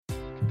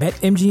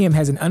BetMGM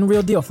has an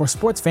unreal deal for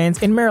sports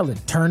fans in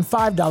Maryland. Turn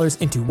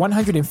 $5 into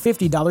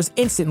 $150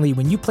 instantly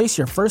when you place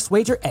your first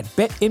wager at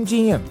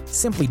BetMGM.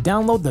 Simply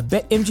download the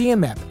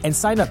BetMGM app and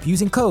sign up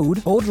using code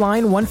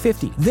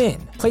OldLine150.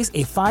 Then, place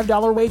a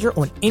 $5 wager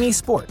on any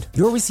sport.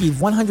 You'll receive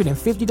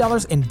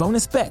 $150 in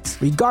bonus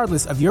bets,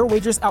 regardless of your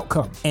wager's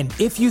outcome. And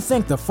if you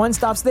think the fun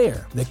stops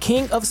there, the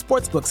King of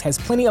Sportsbooks has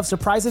plenty of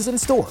surprises in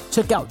store.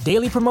 Check out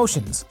daily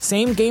promotions,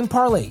 same-game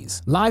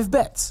parlays, live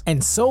bets,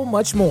 and so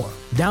much more.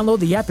 Download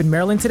the app in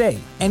Maryland today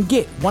and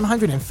get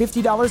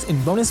 $150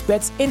 in bonus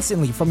bets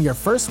instantly from your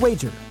first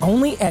wager.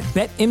 Only at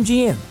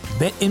BetMGM.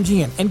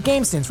 BetMGM and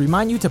GameSense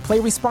remind you to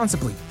play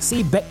responsibly.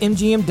 See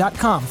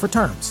BetMGM.com for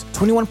terms.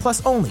 21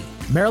 plus only.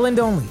 Maryland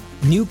only.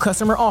 New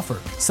customer offer.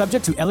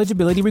 Subject to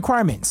eligibility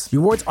requirements.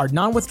 Rewards are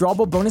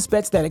non-withdrawable bonus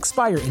bets that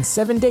expire in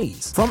 7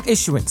 days. From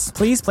issuance,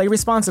 please play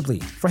responsibly.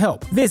 For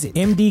help, visit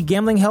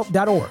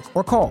mdgamblinghelp.org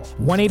or call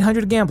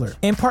 1-800-GAMBLER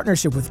in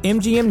partnership with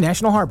MGM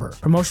National Harbor.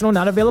 Promotional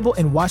not available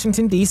in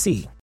Washington,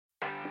 D.C.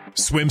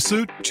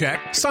 Swimsuit?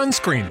 Check.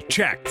 Sunscreen?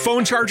 Check.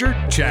 Phone charger?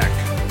 Check.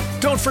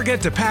 Don't forget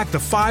to pack the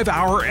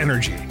 5-Hour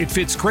Energy. It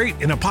fits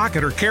great in a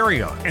pocket or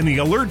carry-on, and the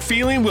alert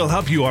feeling will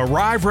help you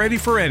arrive ready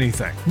for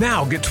anything.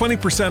 Now get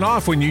 20%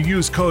 off when you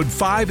use code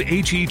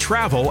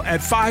 5HETRAVEL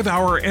at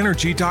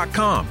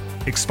 5hourenergy.com.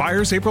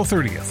 Expires April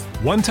 30th.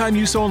 One-time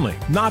use only.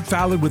 Not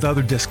valid with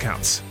other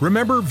discounts.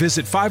 Remember,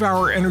 visit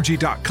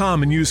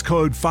 5hourenergy.com and use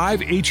code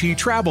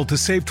 5HETRAVEL to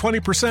save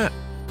 20%.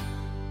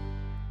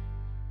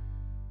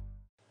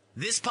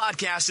 This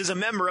podcast is a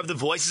member of the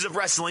Voices of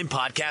Wrestling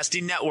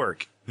Podcasting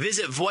Network.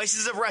 Visit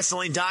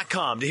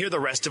voicesofwrestling.com to hear the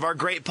rest of our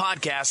great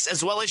podcasts,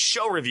 as well as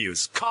show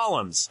reviews,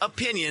 columns,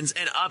 opinions,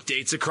 and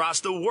updates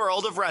across the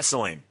world of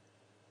wrestling.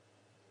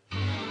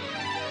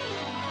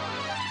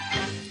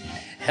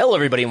 Hello,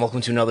 everybody, and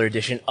welcome to another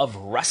edition of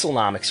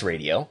WrestleNomics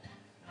Radio.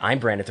 I'm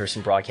Brandon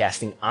Thurston,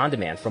 broadcasting on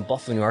demand from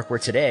Buffalo, New York, where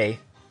today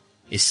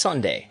is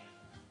Sunday,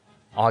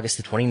 August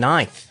the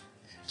 29th,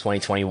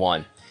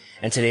 2021.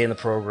 And today in the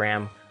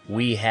program,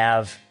 we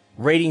have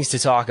ratings to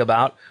talk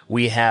about.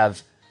 We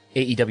have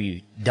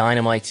AEW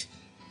Dynamite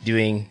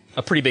doing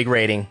a pretty big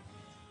rating.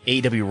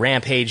 AEW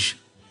Rampage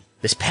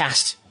this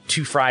past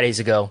 2 Fridays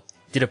ago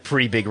did a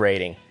pretty big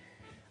rating.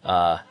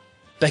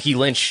 Becky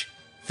Lynch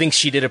thinks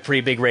she did a pretty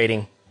big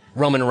rating.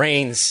 Roman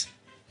Reigns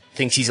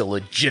thinks he's a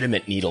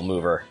legitimate needle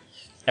mover.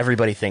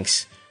 Everybody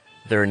thinks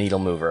they're a needle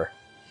mover.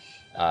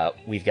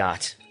 We've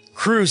got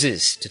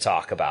cruises to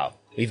talk about.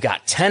 We've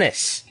got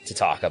tennis to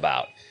talk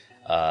about.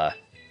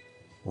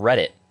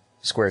 Reddit,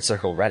 Squared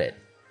Circle Reddit,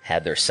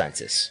 had their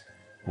census.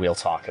 We'll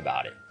talk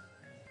about it.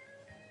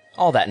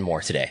 All that and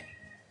more today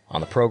on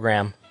the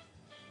program.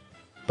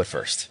 But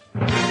first,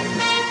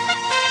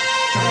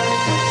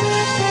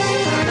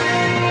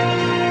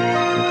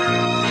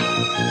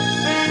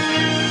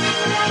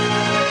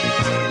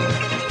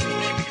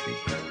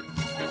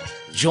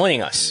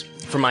 joining us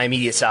from my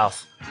immediate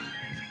south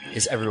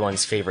is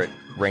everyone's favorite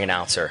ring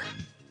announcer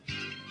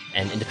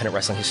and independent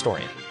wrestling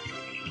historian,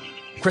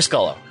 Chris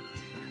Gullo,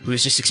 who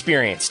has just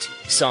experienced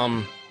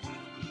some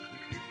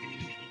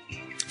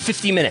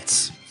 50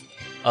 minutes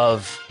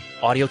of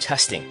audio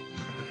testing.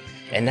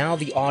 And now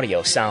the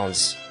audio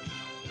sounds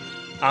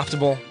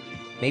optimal,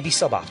 maybe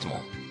suboptimal.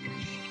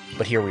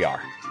 But here we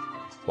are.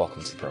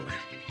 Welcome to the program.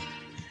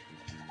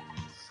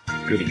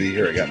 Good to be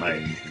here. I got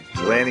my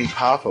Lanny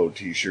Poffo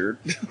t-shirt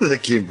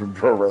that came from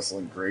Pro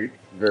Wrestling Crate.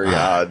 Very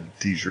odd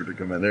t-shirt to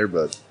come in there,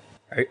 but...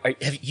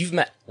 You've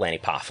met Lanny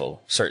Poffo,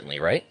 certainly,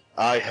 right?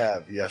 I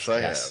have. Yes,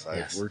 I have. Yes.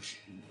 I've worked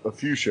a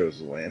few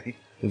shows with Lanny.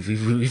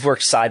 We've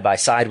worked side by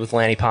side with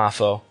Lanny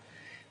Poffo.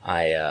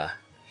 I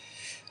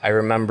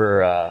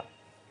remember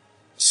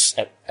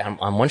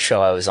on one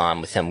show I was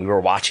on with him, we were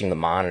watching the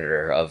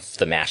monitor of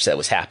the match that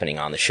was happening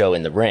on the show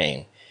in the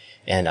ring,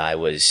 and I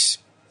was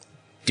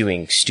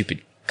doing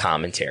stupid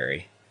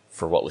commentary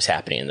for what was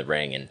happening in the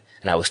ring, and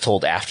I was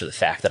told after the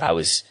fact that I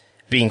was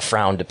being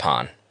frowned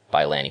upon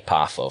by Lanny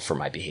Poffo for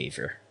my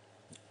behavior.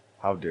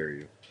 How dare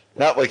you?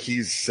 Not like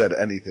he's said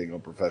anything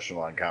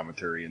unprofessional on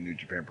commentary in New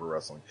Japan Pro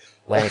Wrestling.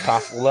 Lanny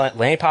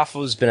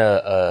Poffo's been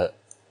a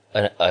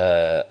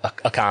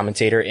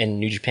commentator in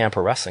New Japan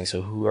Pro Wrestling.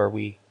 So who are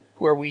we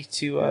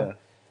to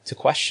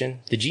question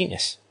the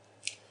genius?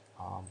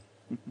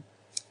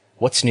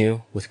 What's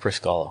new with Chris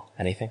Gullo?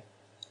 Anything?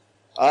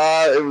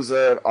 It was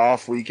an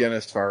off weekend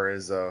as far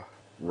as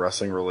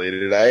wrestling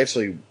related. I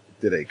actually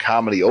did a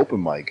comedy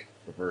open mic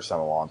the first time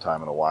in a long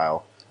time in a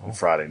while on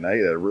Friday night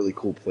at a really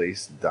cool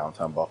place in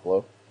downtown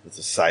Buffalo. It's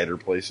a cider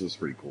place. It was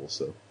pretty cool.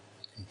 So,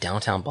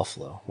 downtown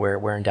Buffalo.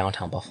 Where in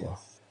downtown Buffalo?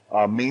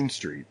 Main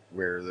Street,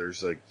 where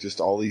there's like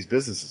just all these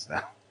businesses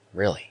now.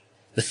 Really?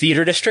 The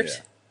theater district?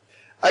 Yeah.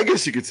 I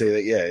guess you could say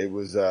that. Yeah, it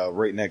was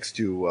right next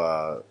to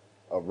a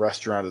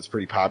restaurant that's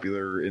pretty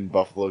popular in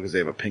Buffalo because they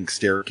have a pink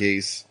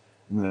staircase.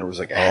 And then there was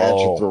like a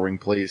hatchet throwing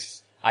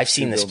place. I've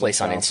seen this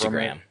place on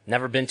Instagram.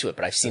 Never been to it,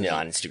 but I've seen it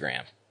on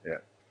Instagram. Yeah,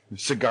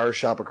 cigar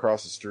shop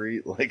across the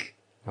street. Like,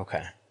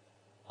 okay.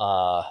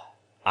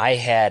 I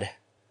had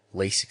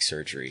LASIK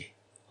surgery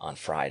on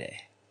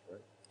Friday,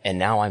 And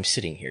now I'm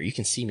sitting here. You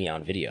can see me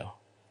on video.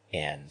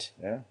 And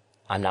Yeah.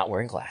 I'm not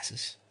wearing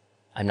glasses.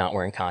 I'm not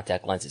wearing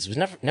contact lenses. Was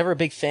never a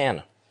big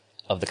fan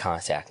of the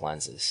contact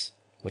lenses,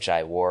 which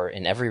I wore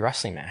in every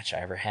wrestling match I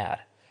ever had.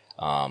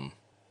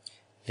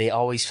 They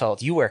always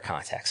felt, you wear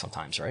contacts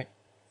sometimes, right?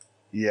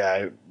 Yeah,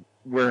 I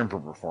wear them for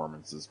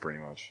performances, pretty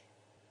much.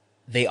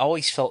 They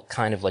always felt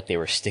kind of like they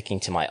were sticking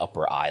to my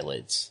upper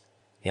eyelids.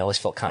 They always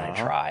felt kind of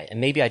dry. And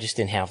maybe I just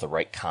didn't have the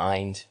right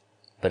kind.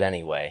 But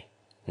anyway,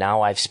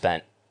 now I've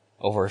spent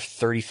over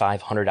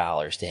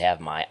 $3,500 to have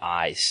my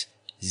eyes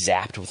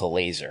zapped with a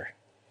laser.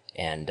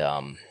 And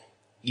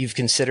you've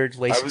considered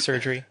LASIK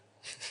surgery?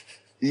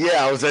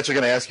 Yeah, I was actually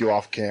going to ask you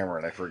off camera,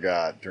 and I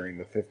forgot during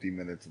the 50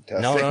 minutes of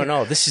testing.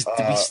 No. This is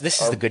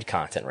the good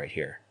content right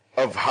here.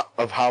 Of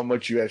how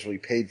much you actually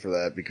paid for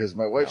that, because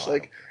my wife's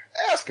like,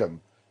 ask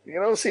him.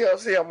 See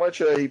how much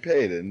he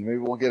paid, and maybe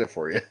we'll get it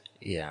for you.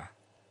 Yeah,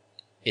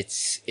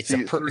 it's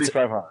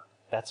 $3,500.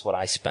 That's what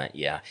I spent.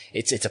 Yeah,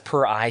 it's a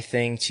per eye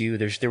thing too.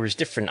 There was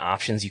different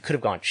options. You could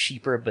have gone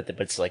cheaper, but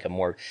it's like the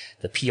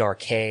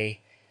PRK,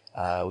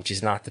 which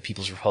is not the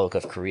People's Republic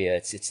of Korea.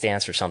 It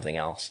stands for something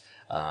else.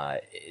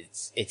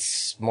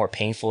 It's more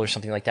painful or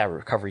something like that.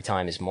 Recovery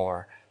time is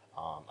more.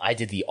 I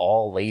did the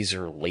all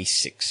laser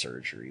LASIK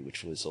surgery,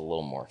 which was a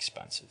little more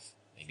expensive,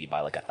 maybe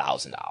by like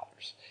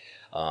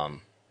 $1,000.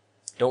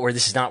 Don't worry,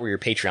 this is not where your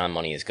Patreon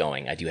money is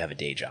going. I do have a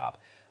day job.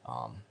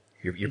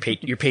 Your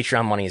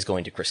Patreon money is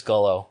going to Chris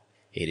Gullo.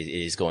 It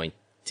is going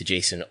to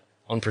Jason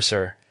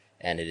Unperser,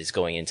 and it is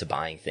going into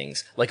buying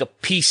things like a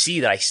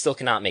PC that I still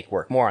cannot make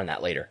work. More on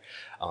that later.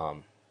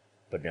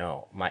 But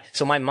no,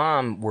 my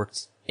mom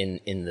worked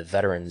in the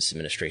Veterans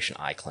Administration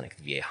eye clinic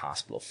at the VA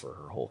hospital for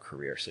her whole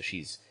career. So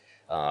she's,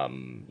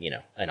 an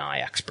eye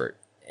expert.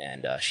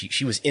 And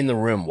she was in the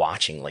room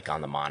watching, like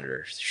on the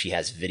monitor. She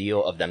has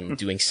video of them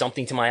doing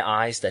something to my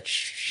eyes that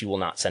she will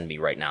not send me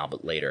right now,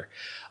 but later.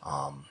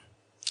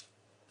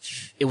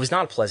 It was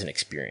not a pleasant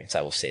experience,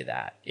 I will say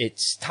that.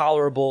 It's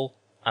tolerable.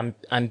 I'm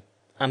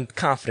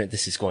confident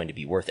this is going to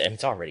be worth it. I mean,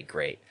 it's already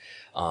great.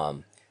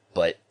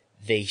 But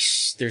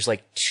there's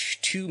like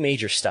two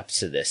major steps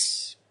to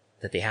this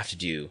that they have to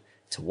do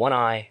to one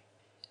eye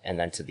and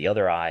then to the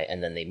other eye,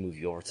 and then they move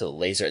you over to the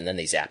laser, and then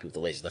they zap you with the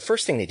laser. The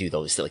first thing they do,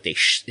 though, is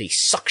they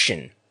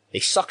suction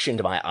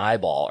to my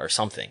eyeball or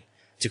something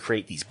to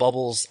create these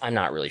bubbles. I'm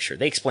not really sure.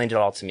 They explained it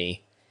all to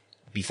me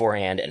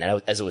beforehand and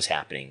as it was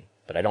happening,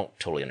 but I don't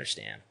totally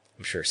understand.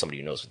 I'm sure somebody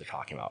who knows what they're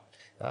talking about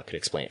could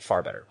explain it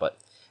far better. But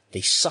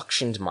they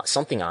suctioned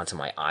something onto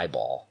my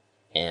eyeball,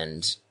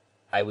 and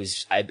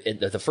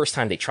the first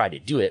time they tried to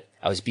do it,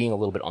 I was being a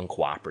little bit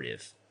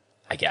uncooperative,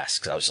 I guess,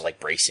 because I was like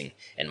bracing,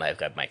 and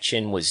my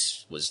chin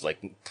was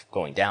like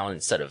going down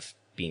instead of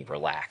being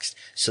relaxed.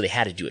 So they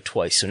had to do it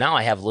twice. So now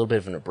I have a little bit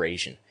of an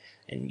abrasion,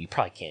 and you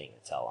probably can't even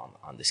tell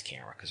on this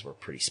camera because we're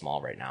pretty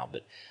small right now.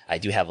 But I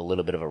do have a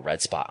little bit of a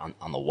red spot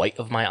on the white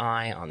of my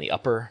eye, on the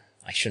upper.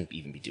 I shouldn't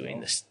even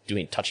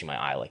be touching my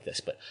eye like this,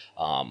 but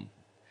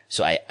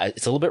so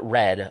it's a little bit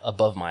red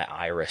above my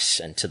iris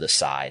and to the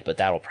side, but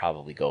that'll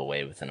probably go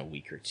away within a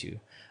week or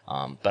two.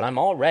 But I'm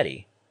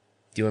already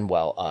doing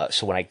well.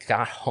 So when I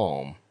got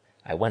home,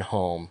 I went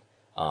home,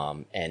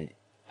 and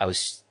it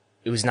was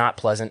not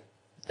pleasant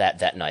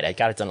that night. I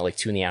got it done at like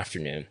 2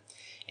 p.m,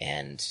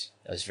 and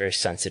I was very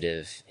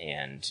sensitive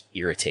and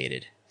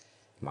irritated.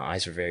 My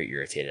eyes were very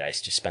irritated. I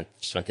just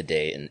spent the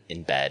day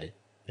in bed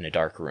in a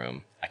dark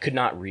room. I could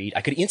not read.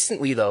 I could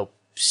instantly, though,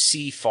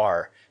 see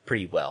far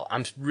pretty well.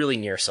 I'm really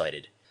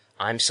nearsighted.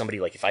 I'm somebody,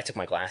 like, if I took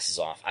my glasses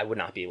off, I would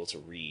not be able to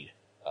read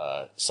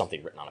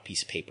something written on a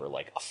piece of paper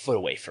like a foot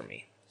away from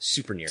me.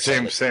 Super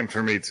nearsighted. Same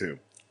for me too.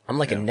 I'm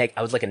like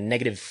I was like a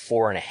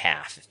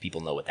 -4.5, if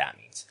people know what that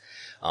means.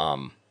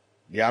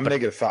 Yeah, I'm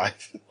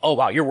 -5. Oh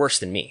wow, you're worse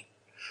than me.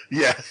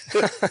 Yeah.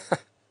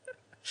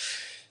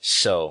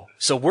 So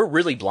we're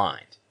really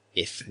blind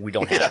if we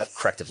don't have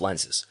corrective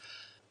lenses.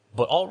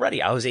 But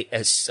already I was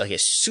as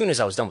soon as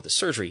I was done with the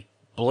surgery,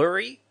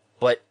 blurry,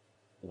 but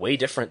way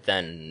different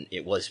than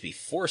it was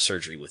before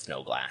surgery with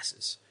no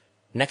glasses.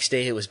 Next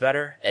day it was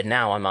better, and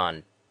now I'm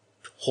on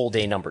whole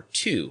day number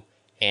 2,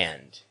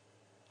 and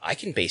I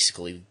can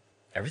basically,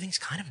 everything's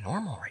kind of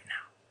normal right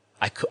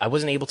now. I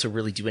wasn't able to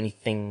really do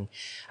anything.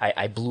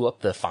 I blew up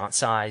the font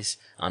size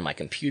on my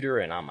computer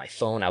and on my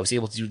phone. I was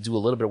able to do a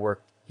little bit of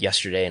work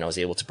yesterday, and I was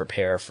able to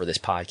prepare for this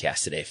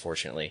podcast today,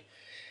 fortunately.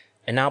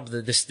 And now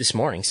this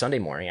morning, Sunday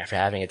morning, after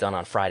having it done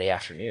on Friday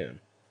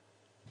afternoon,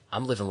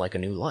 I'm living like a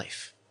new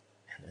life.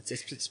 And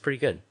it's pretty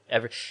good.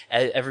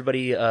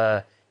 Everybody,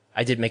 I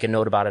did make a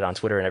note about it on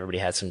Twitter, and everybody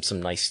had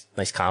some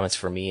nice comments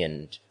for me,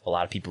 and a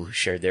lot of people who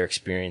shared their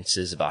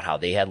experiences about how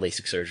they had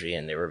LASIK surgery,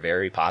 and they were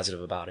very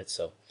positive about it.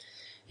 So,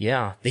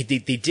 yeah, they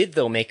did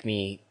though make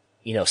me,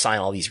 sign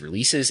all these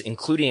releases,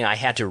 including I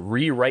had to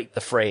rewrite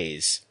the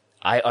phrase.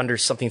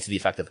 Something to the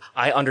effect of,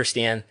 I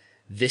understand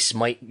this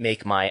might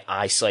make my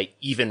eyesight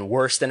even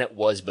worse than it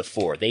was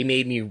before. They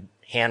made me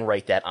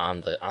handwrite that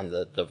on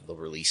the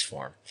release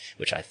form,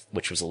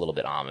 which was a little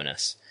bit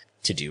ominous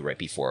to do right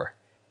before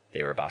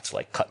they were about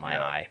to cut my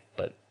eye.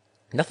 But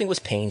nothing was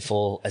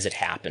painful as it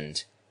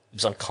happened.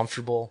 was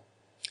uncomfortable.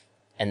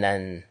 And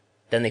then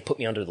they put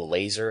me under the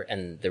laser,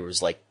 and there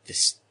was like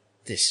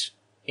this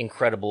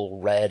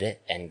incredible red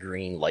and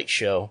green light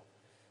show,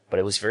 but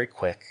it was very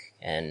quick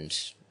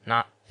and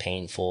not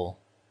painful.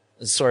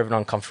 It was sort of an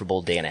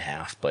uncomfortable day and a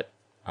half, but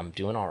I'm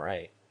doing all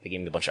right. They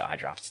gave me a bunch of eye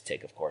drops to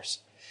take, of course.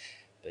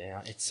 But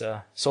yeah, it's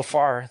so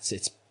far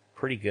it's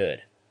pretty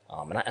good.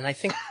 And I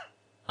think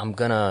I'm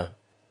gonna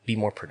be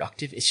more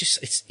productive. It's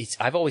just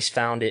I've always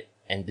found it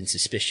and been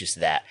suspicious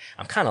that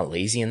I'm kind of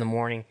lazy in the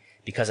morning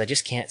because I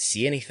just can't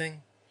see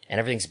anything and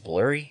everything's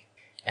blurry.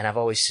 And I've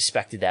always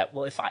suspected that,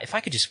 well, if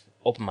I could just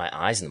open my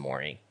eyes in the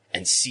morning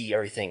and see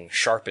everything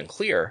sharp and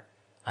clear,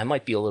 I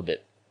might be a little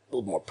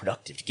more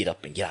productive to get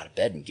up and get out of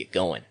bed and get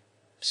going.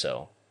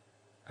 So,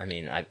 I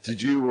mean,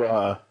 Did you,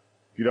 if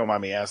you don't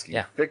mind me asking,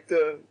 yeah.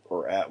 Ficta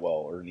or Atwell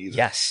or neither?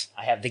 Yes,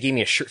 I have. They gave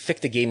me a shirt.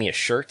 Ficta gave me a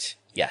shirt.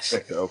 Yes.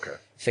 Ficta, okay.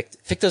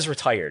 Ficta's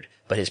retired,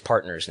 but his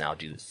partners now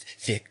do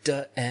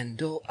Ficta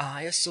Endel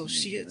Eye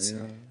Associates.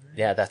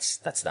 Yeah, that's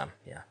them.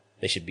 Yeah.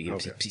 They should be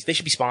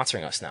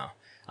sponsoring us now.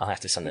 I'll have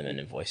to send them an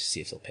invoice to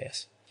see if they'll pay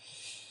us.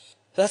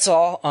 That's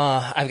all.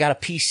 I've got a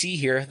PC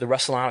here, the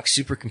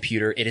WrestleNomics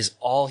supercomputer. It is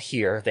all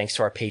here thanks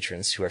to our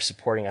patrons who are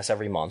supporting us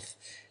every month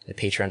at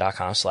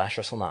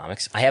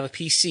patreon.com/WrestleNomics. I have a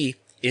PC.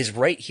 It is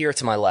right here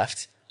to my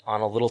left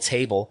on a little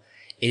table.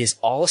 It is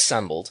all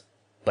assembled,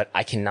 but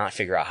I cannot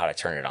figure out how to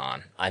turn it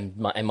on.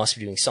 I must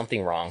be doing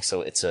something wrong,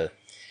 so it's a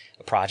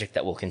project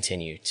that will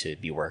continue to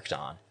be worked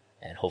on,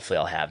 and hopefully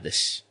I'll have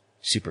this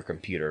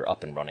supercomputer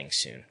up and running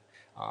soon.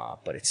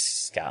 But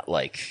it's got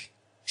like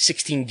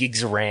 16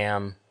 gigs of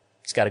RAM.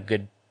 It's got a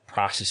good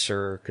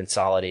processor,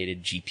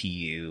 consolidated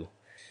GPU,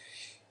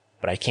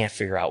 but I can't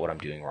figure out what I'm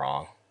doing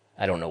wrong.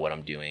 I don't know what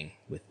I'm doing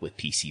with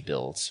PC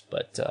builds,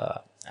 but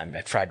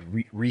I've tried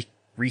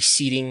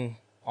reseating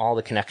all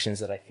the connections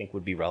that I think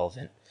would be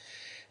relevant,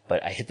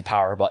 but I hit the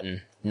power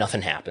button,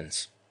 nothing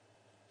happens.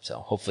 So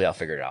hopefully I'll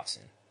figure it out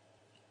soon.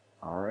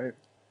 All right.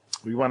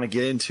 We want to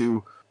get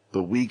into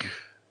the week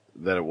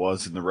that it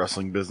was in the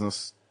wrestling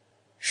business.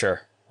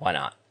 Sure. Why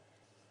not?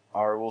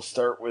 All right, we'll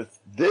start with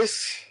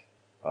this.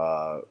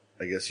 I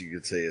guess you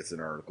could say it's an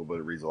article, but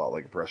it reads a lot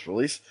like a press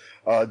release.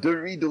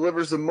 WWE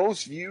delivers the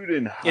most viewed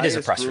and highest... It is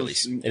a press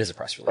release. It is a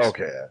press release.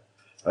 Okay.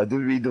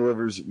 WWE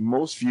delivers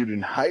most viewed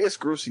and highest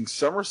grossing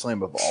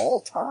SummerSlam of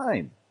all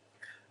time.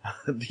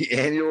 The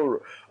annual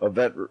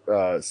event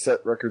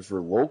set records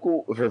for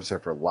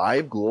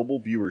live global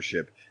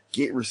viewership,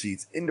 gate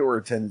receipts, indoor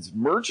attendance,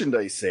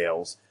 merchandise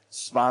sales,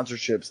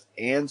 sponsorships,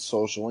 and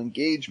social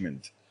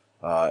engagement.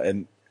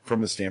 And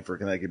from the Stamford,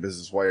 Connecticut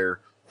Business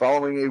Wire,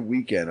 following a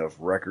weekend of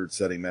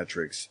record-setting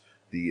metrics,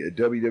 the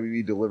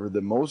WWE delivered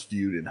the most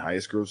viewed and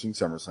highest-grossing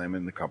SummerSlam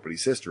in the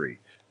company's history.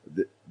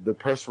 This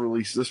press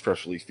release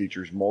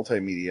features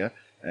multimedia,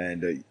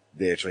 and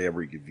they actually have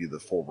where you can view the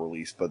full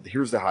release. But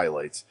here's the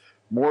highlights: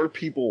 more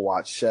people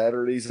watched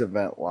Saturday's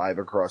event live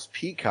across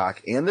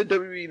Peacock and the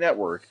WWE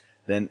Network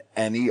than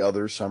any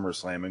other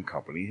SummerSlam in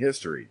company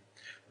history.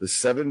 The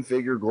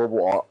seven-figure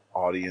global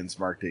audience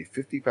marked a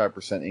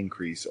 55%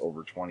 increase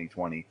over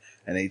 2020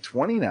 and a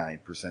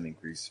 29%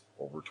 increase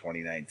over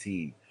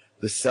 2019.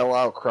 The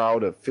sellout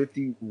crowd of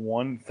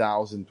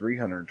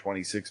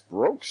 51,326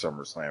 broke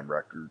SummerSlam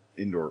records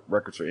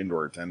for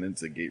indoor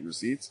attendance and gate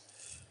receipts,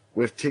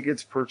 with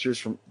tickets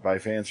purchased by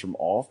fans from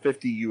all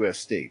 50 U.S.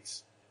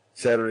 states.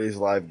 Saturday's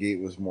live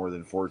gate was more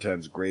than 4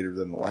 times greater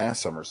than the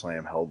last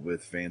SummerSlam held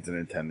with fans in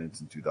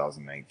attendance in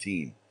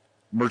 2019.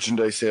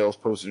 Merchandise sales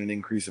posted an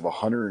increase of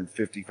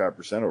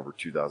 155% over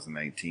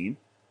 2019.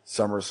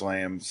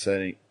 SummerSlam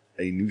setting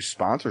a new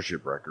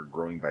sponsorship record,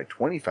 growing by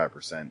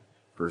 25%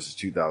 versus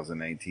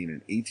 2019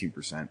 and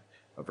 18%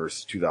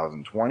 versus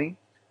 2020.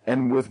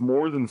 And with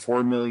more than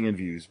 4 million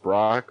views,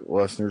 Brock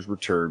Lesnar's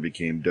return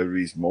became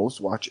WWE's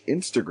most watched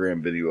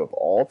Instagram video of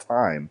all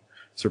time,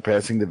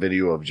 surpassing the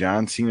video of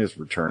John Cena's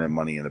return at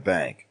Money in the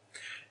Bank.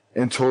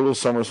 In total,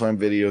 SummerSlam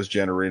videos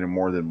generated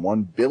more than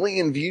 1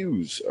 billion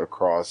views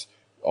across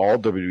all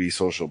WWE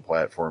social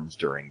platforms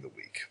during the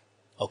week.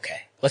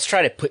 Okay. Let's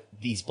try to put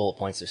these bullet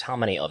points. There's how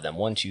many of them?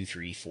 1, 2,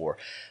 3, 4,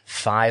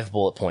 5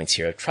 bullet points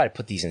here. I'll try to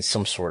put these in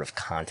some sort of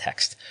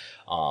context.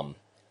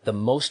 The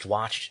most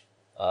watched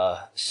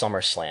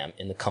SummerSlam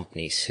in the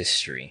company's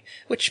history,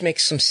 which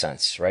makes some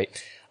sense,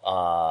 right?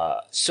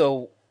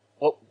 So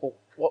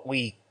what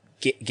we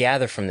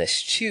gather from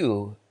this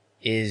too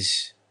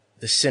is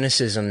the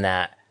cynicism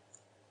that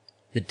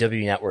the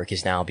WWE Network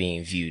is now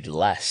being viewed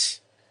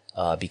less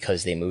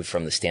because they moved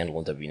from the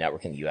standalone WWE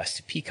Network in the U.S.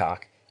 to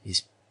Peacock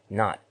is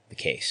not the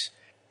case.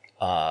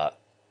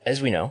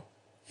 As we know,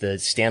 the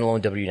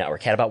standalone WWE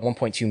Network had about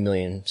 1.2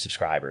 million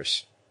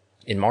subscribers.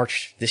 In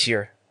March this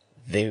year,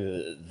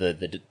 the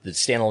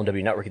standalone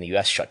WWE Network in the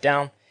U.S. shut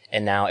down,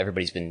 and now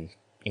everybody's been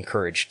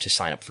encouraged to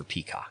sign up for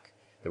Peacock.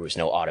 There was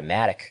no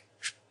automatic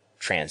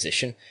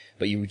transition,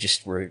 but you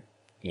just were,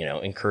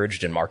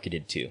 encouraged and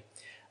marketed to.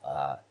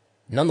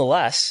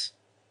 Nonetheless,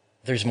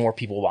 there's more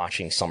people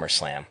watching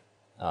SummerSlam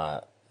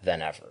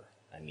than ever.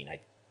 I mean,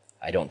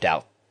 I don't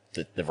doubt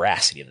the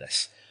veracity of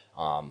this.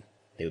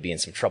 The they would be in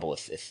some trouble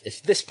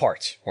if this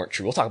part weren't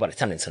true. We'll talk about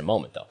attendance in a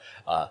moment, though.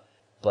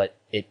 But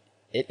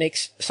it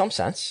makes some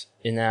sense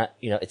in that,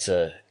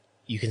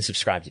 you can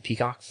subscribe to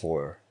Peacock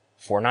for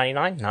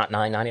 $4.99, not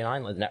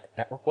 $9.99 like the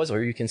network was,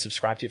 or you can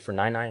subscribe to it for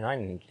 $9.99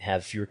 and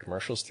have fewer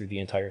commercials through the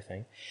entire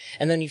thing.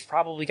 And then you've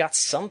probably got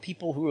some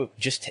people who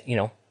just,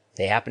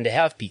 they happen to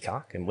have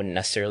Peacock and wouldn't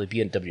necessarily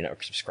be a W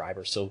Network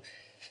subscriber. So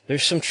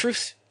there's some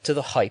truth to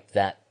the hype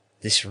that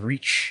this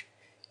reach,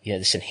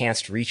 this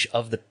enhanced reach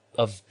of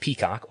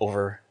Peacock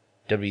over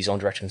WWE's own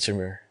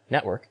direct-to-consumer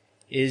network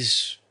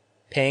is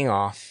paying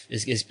off,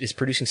 is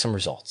producing some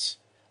results.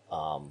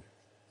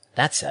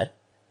 That said,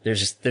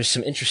 there's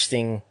some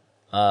interesting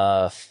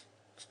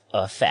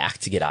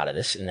fact to get out of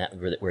this, in that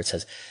where it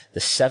says the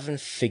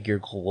 7-figure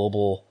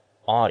global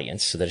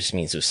audience. So that just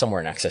means it was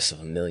somewhere in excess of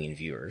 1 million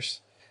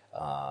viewers.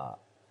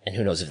 And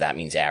who knows if that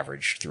means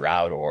average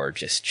throughout or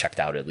just checked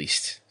out at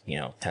least,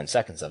 10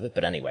 seconds of it.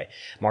 But anyway,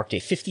 marked a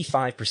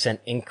 55%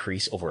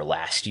 increase over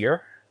last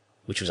year,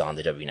 which was on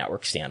the W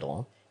Network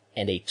standalone,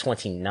 and a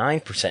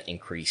 29%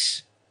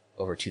 increase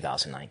over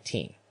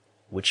 2019,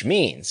 which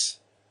means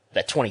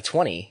that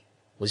 2020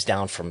 was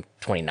down from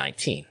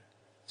 2019.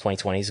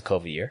 2020 is a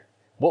COVID year.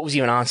 What was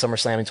even on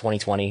SummerSlam in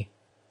 2020?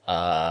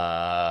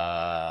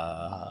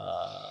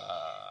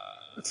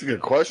 That's a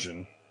good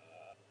question.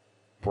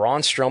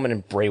 Braun Strowman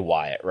and Bray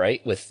Wyatt,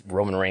 right? With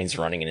Roman Reigns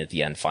running in at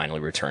the end, finally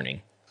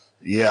returning.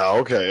 Yeah,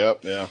 okay,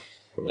 yep, yeah.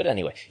 But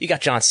anyway, you got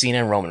John Cena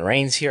and Roman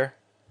Reigns here.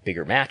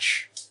 Bigger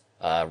match.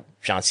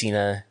 John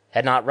Cena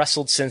had not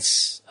wrestled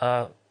since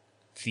the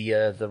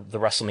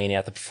WrestleMania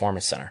at the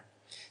Performance Center.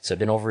 So it'd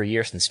been over a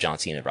year since John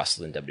Cena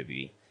wrestled in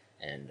WWE.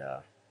 And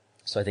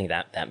so I think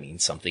that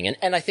means something.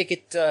 And I think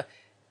it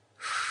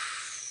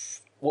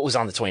what was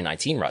on the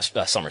 2019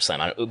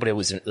 SummerSlam, but it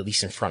was at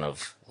least in front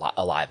of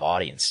a live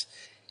audience.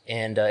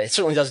 And it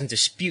certainly doesn't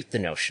dispute the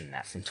notion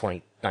that from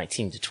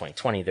 2019 to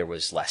 2020 there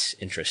was less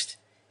interest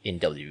in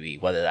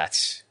WWE.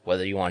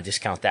 Whether you want to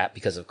discount that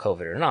because of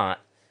COVID or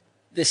not,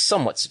 this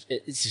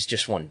is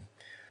just one,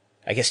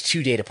 I guess,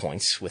 2 data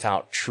points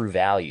without true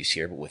values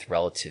here, but with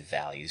relative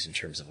values in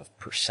terms of a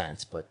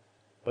percent. But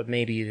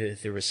maybe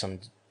there was some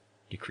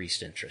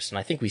decreased interest, and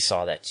I think we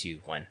saw that too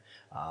when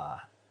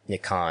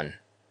Nick Khan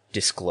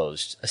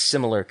disclosed a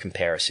similar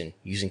comparison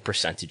using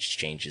percentage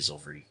changes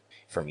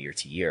from year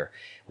to year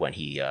when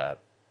he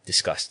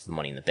discussed the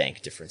Money in the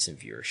Bank difference in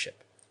viewership,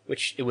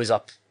 which it was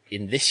up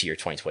in this year,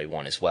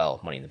 2021 as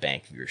well. Money in the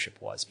Bank viewership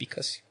was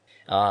because,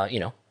 now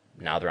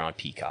they're on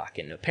Peacock,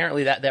 and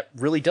apparently that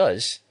really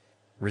does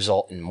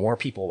result in more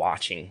people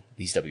watching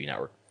these W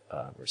Network,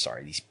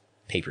 these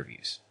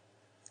pay-per-views.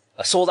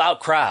 A sold-out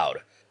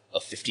crowd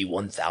of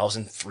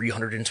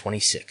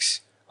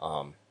 51,326.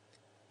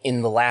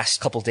 In the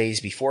last couple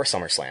days before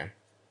SummerSlam,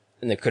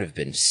 and there could have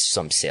been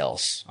some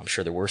sales. I'm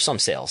sure there were some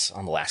sales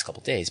on the last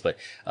couple days, but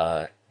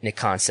Nick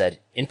Khan said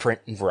in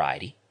print and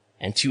Variety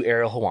and to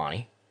Ariel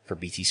Helwani for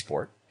BT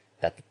Sport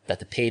that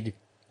the paid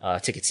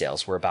ticket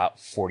sales were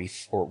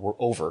were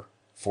over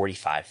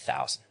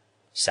 45,000.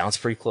 Sounds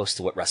pretty close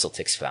to what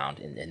WrestleTix found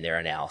in their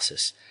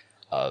analysis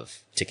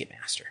of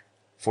Ticketmaster.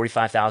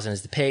 45,000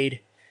 is the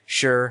paid.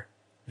 Sure,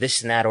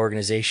 this and that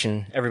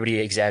organization, everybody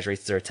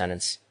exaggerates their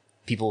attendance.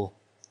 People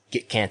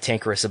get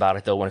cantankerous about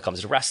it, though, when it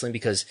comes to wrestling,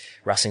 because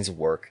wrestling's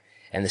work,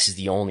 and this is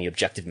the only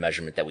objective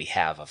measurement that we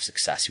have of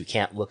success. We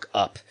can't look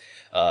up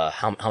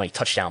how many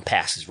touchdown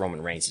passes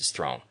Roman Reigns has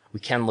thrown. We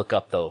can look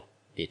up, though,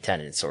 the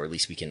attendance, or at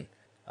least we can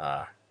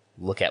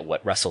look at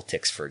what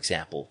WrestleTix, for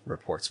example,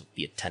 reports what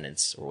the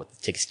attendance or what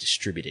the tickets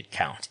distributed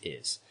count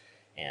is.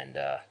 And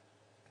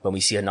when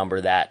we see a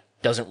number that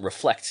doesn't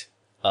reflect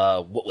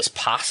what was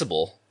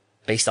possible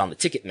based on the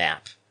ticket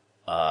map,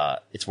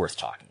 it's worth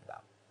talking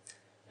about.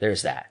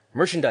 There's that.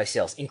 Merchandise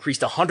sales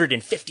increased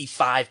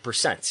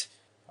 155%.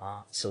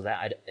 So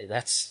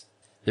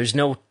there's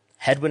no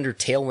headwind or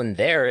tailwind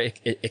there,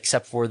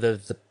 except for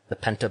the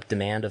pent-up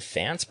demand of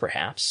fans,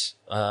 perhaps,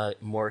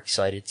 more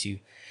excited to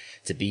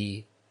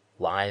be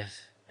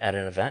live at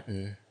an event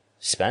and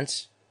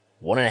spent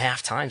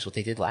 1.5 times what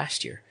they did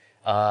last year.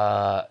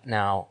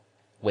 Now,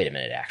 wait a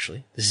minute,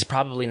 actually. This is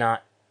probably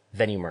not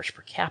venue merch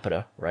per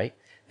capita, right?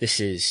 This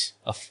is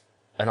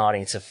an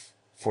audience of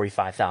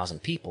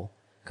 45,000 people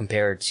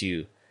compared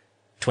to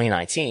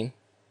 2019,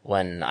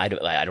 when I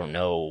don't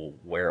know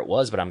where it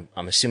was, but I'm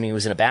assuming it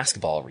was in a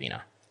basketball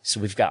arena. So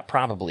we've got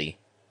probably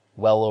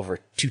well over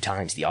 2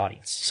 times the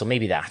audience. So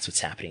maybe that's what's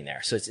happening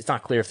there. So it's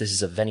not clear if this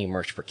is a venue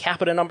merch per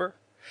capita number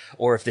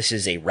or if this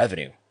is a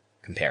revenue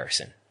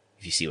comparison,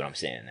 if you see what I'm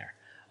saying there.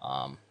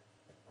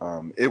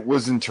 It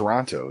was in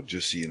Toronto,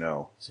 just so you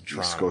know. The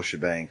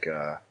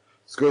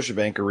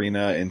Scotiabank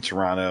Arena in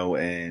Toronto,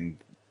 and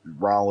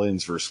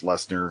Rollins versus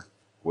Lesnar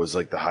was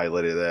like the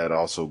highlight of that.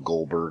 Also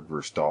Goldberg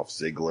versus Dolph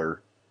Ziggler,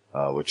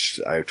 which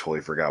I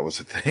totally forgot was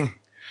a thing.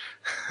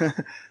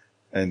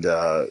 And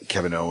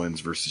Kevin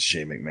Owens versus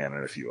Shane McMahon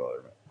and a few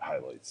other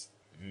highlights.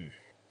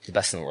 The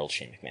best in the world,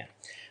 Shane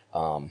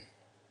McMahon.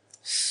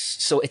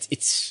 So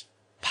it's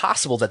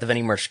possible that the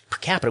venue merch per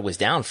capita was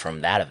down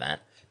from that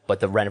event, but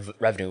the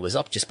revenue was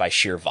up just by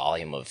sheer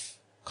volume of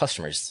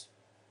customers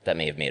that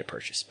may have made a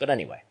purchase. But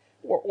anyway,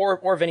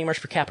 or if any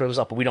merch per capita was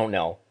up, but we don't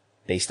know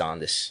based on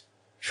this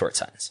short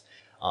sentence.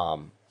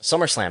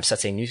 SummerSlam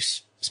sets a new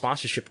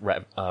sponsorship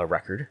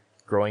record,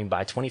 growing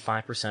by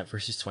 25%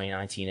 versus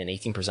 2019 and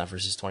 18%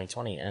 versus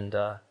 2020. And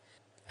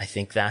I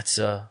think that's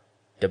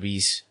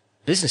WWE's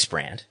business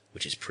brand,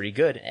 which is pretty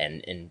good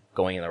and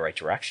going in the right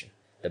direction.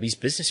 WWE's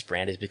business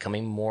brand is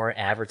becoming more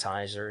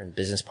advertiser and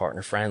business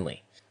partner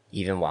friendly.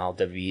 Even while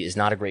WWE is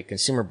not a great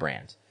consumer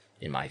brand,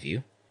 in my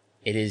view,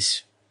 it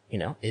is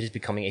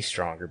becoming a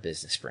stronger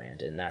business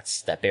brand, and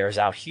that bears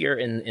out here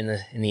in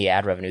the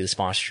ad revenue, the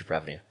sponsorship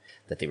revenue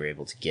that they were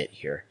able to get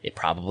here. It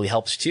probably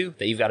helps too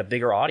that you've got a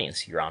bigger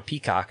audience. You're on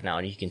Peacock now,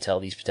 and you can tell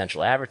these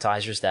potential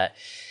advertisers that,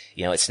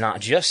 it's not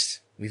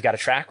just we've got a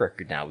track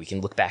record now. We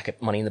can look back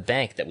at Money in the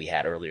Bank that we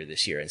had earlier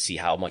this year and see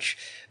how much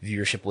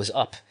viewership was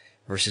up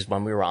versus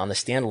when we were on the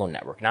standalone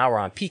network. Now we're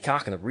on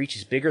Peacock, and the reach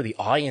is bigger, the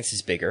audience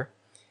is bigger,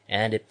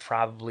 and it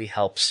probably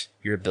helps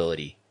your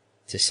ability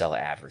to sell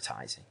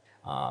advertising.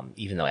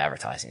 Even though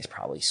advertising is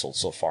probably sold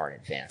so far in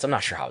advance. I'm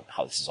not sure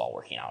how this is all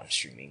working out in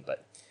streaming,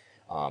 but,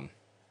 a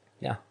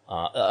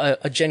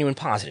genuine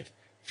positive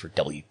for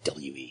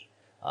WWE.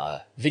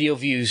 Video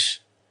views,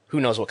 who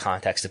knows what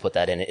context to put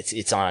that in. It's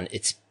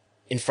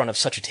in front of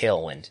such a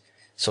tailwind,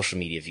 social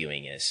media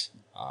viewing is.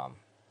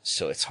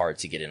 So it's hard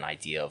to get an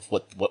idea of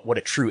what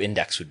a true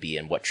index would be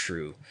and what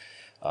true,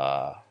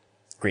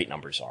 great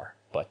numbers are.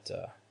 But,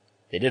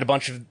 they did a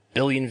bunch of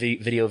billion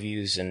video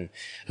views, and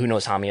who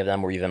knows how many of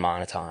them were even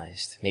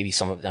monetized. Maybe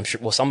some of them,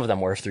 some of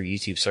them were through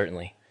YouTube,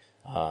 certainly.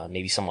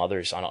 Maybe some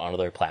others on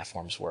other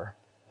platforms were,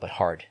 but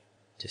hard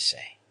to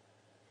say.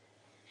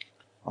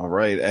 All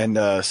right.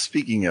 And,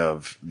 speaking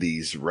of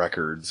these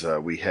records,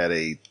 we had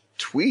a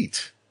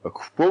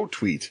quote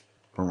tweet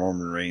from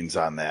Roman Reigns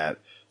on that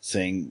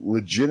saying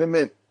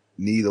legitimate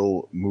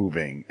needle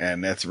moving.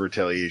 And that's a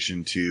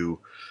retaliation to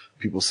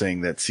people saying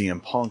that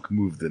CM Punk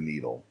moved the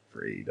needle.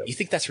 You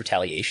think that's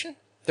retaliation?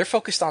 They're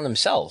focused on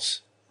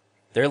themselves.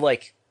 They're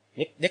like,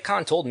 Nick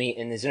Khan told me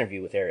in his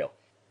interview with Ariel,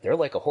 they're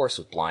like a horse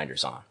with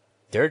blinders on.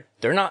 They're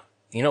not,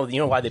 you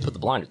know why they put the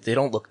blinders? They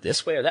don't look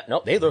this way or that.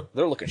 No,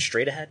 they're looking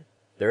straight ahead.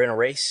 They're in a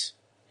race,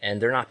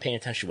 and they're not paying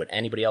attention to what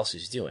anybody else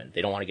is doing.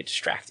 They don't want to get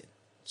distracted.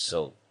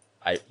 So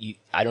I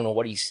don't know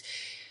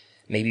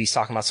maybe he's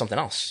talking about something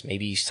else.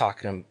 Maybe he's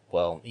talking,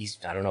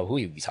 I don't know who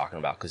he would be talking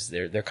about, because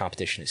their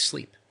competition is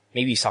sleep.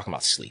 Maybe he's talking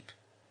about sleep.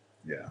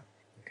 Yeah.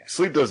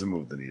 Sleep doesn't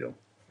move the needle.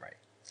 Right.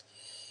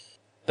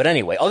 But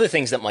anyway, other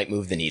things that might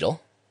move the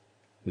needle,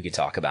 we could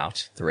talk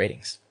about the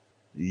ratings.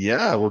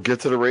 Yeah, we'll get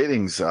to the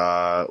ratings.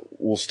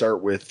 We'll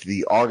start with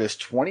the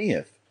August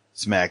 20th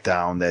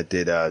SmackDown that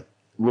did a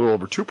little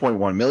over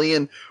 2.1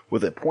 million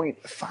with a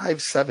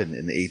 0.57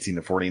 in the 18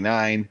 to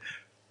 49.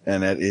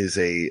 And that is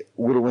a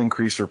little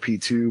increase for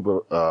P2,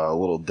 but a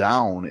little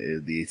down.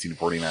 The 18 to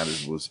 49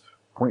 was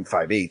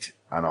 0.58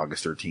 on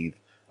August 13th.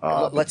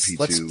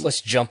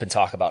 Let's jump and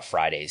talk about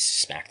Friday's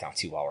SmackDown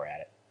too while we're at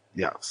it.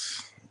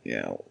 Yes.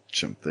 Yeah, I'll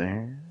jump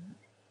there.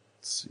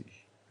 Let's see.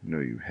 I know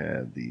you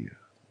had the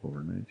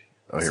overnight.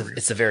 Oh, here we go.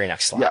 It's the very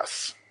next slide.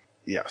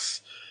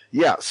 Yes.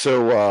 Yeah,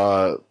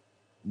 so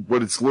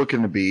what it's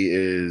looking to be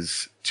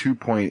is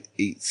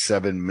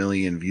 2.87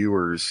 million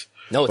viewers.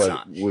 No, it's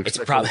not. It's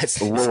probably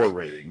a lower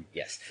rating.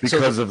 Yes.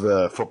 Because of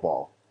the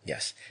football.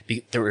 Yes.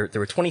 There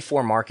were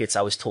 24 markets.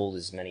 I was told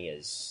as many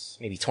as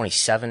maybe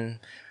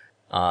 27.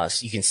 So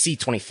you can see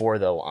 24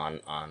 though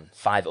on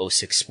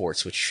 506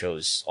 Sports, which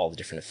shows all the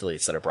different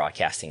affiliates that are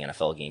broadcasting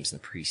NFL games in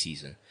the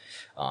preseason.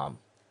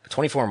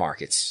 24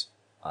 markets,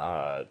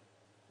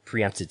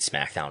 preempted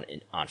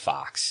SmackDown on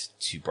Fox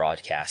to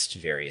broadcast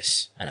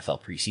various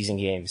NFL preseason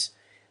games.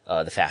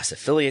 The FAST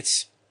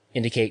affiliates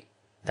indicate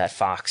that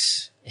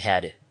Fox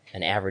had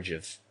an average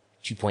of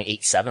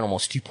 2.87,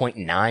 almost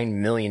 2.9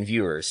 million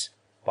viewers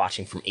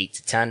watching from 8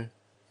 to 10.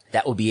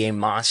 That would be a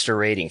monster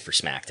rating for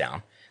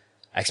SmackDown.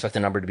 I expect the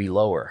number to be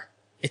lower.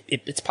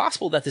 It's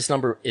possible that this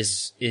number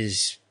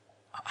is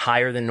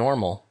higher than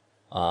normal,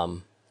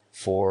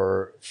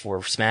 for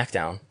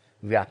SmackDown.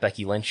 We've got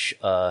Becky Lynch,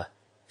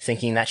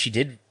 thinking that she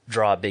did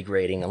draw a big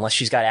rating, unless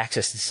she's got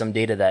access to some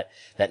data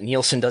that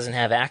Nielsen doesn't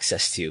have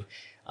access to,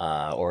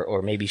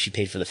 or maybe she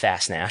paid for the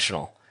Fast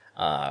National,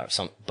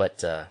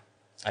 but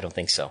I don't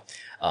think so.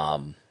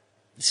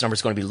 This number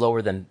is going to be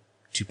lower than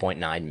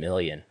 2.9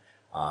 million,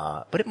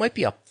 but it might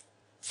be up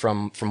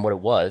from what it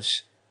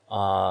was.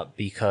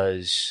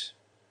 Because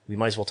we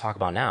might as well talk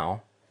about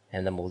now,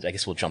 and then I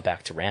guess we'll jump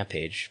back to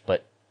Rampage.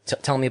 But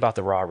tell me about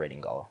the Raw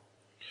rating, Gullo.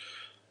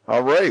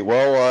 All right.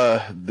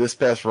 Well, this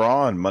past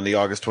Raw on Monday,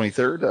 August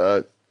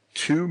 23rd,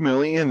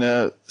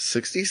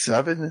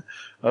 2,067,000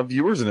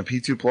 viewers in a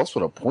P2 Plus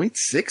with a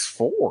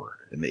 0.64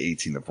 in the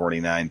 18 to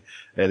 49.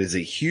 That is a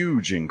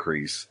huge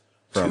increase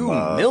from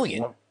 2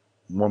 million.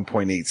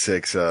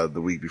 1.86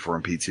 the week before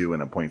in P2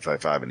 and a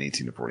 0.55 in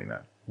 18 to 49.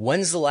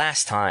 When's the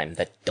last time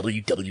that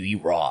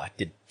WWE Raw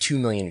did 2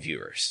 million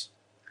viewers?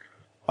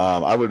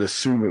 I would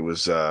assume it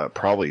was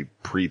probably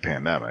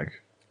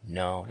pre-pandemic.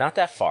 No, not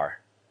that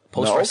far.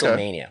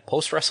 Post-WrestleMania.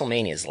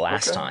 Post-WrestleMania is the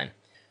last time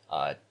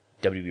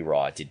WB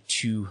Raw did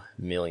 2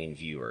 million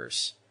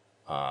viewers.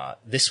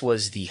 This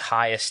was the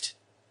highest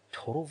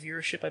total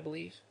viewership, I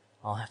believe.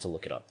 I'll have to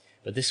look it up.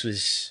 But this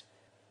was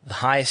the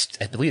highest,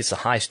 I believe it's the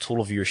highest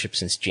total viewership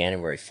since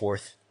January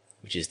 4th,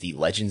 which is the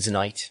Legends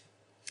Night,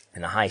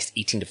 and the highest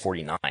 18 to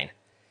 49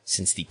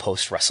 since the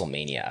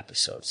post-WrestleMania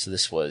episode. So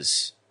this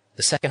was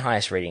the second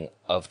highest rating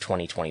of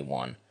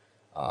 2021,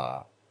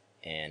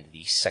 and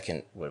the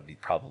second would be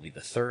probably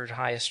the third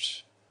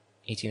highest,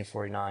 18 to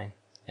 49.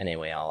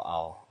 Anyway,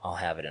 I'll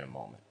have it in a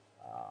moment.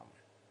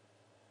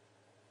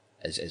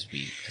 As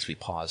we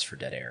pause for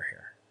dead air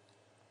here.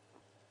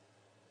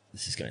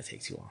 This is going to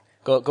take too long.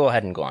 Go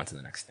ahead and go on to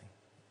the next thing.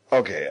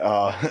 Okay,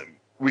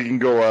 we can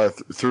go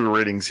through the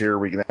ratings here.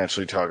 We can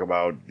actually talk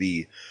about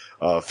the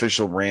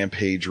official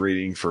Rampage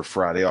rating for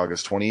Friday,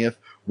 August 20th.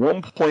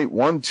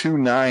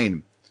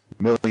 1.129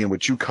 million,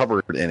 which you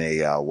covered in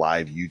a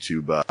live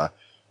YouTube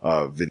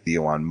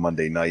video on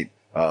Monday night.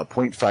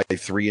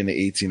 0.53 in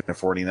the 18 to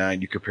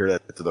 49. You compare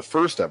that to the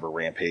first ever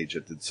Rampage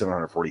that did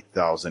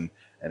 740,000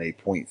 and a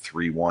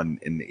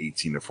 0.31 in the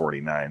 18 to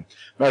 49. I'm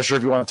not sure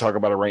if you want to talk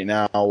about it right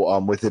now.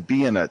 With it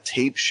being a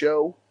tape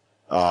show,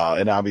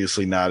 and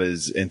obviously not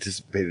as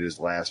anticipated as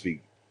last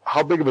week,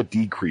 how big of a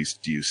decrease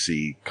do you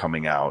see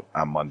coming out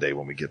on Monday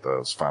when we get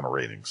those final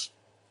ratings?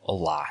 A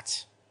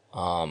lot.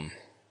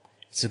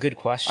 It's a good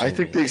question. I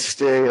think they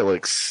stay at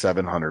like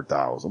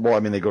 700,000. Well, I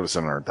mean, they go to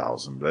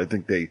 700,000, but I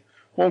think they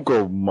won't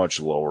go much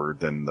lower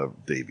than the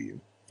debut.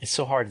 It's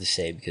so hard to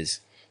say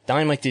because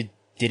Dynamite did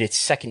its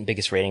second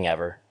biggest rating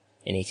ever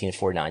in 18 to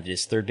 49, did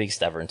its third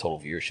biggest ever in total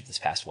viewership this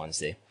past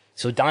Wednesday.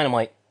 So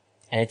Dynamite,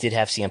 and it did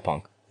have CM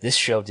Punk. This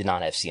show did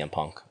not have CM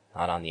Punk,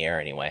 not on the air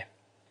anyway.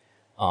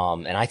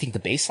 And I think the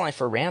baseline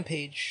for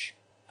Rampage,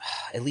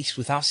 at least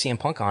without CM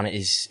Punk on it,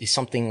 is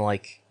something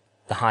like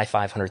the high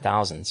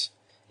 500,000s,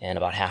 and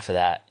about half of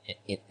that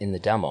in the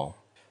demo.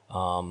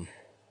 And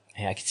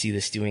I could see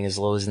this doing as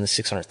low as in the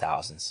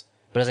 600,000s.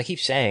 But as I keep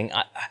saying,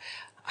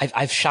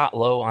 I've shot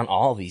low on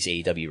all of these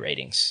AEW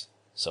ratings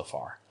so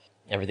far.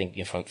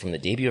 Everything from the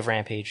debut of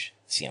Rampage,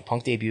 CM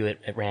Punk debut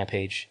at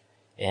Rampage,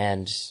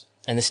 and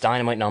this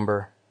Dynamite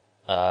number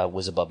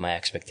was above my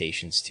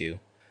expectations too.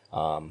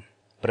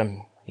 But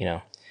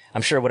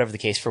I'm sure whatever the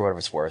case, for whatever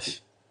it's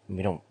worth,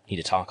 we don't need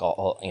to talk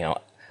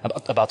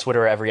about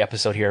Twitter every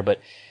episode here,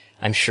 but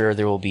I'm sure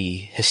there will be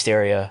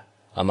hysteria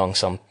among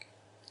some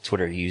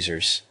Twitter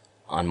users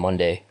on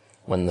Monday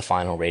when the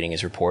final rating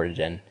is reported,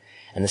 and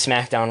the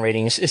SmackDown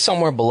rating is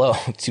somewhere below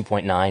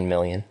 2.9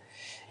 million,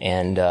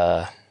 and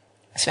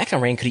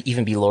SmackDown rating could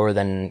even be lower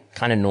than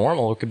kind of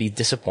normal, or could be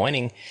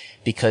disappointing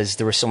because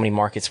there were so many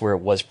markets where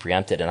it was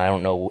preempted, and I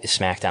don't know if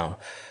SmackDown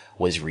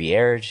was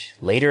re-aired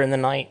later in the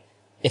night.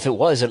 If it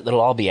was, it'll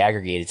all be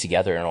aggregated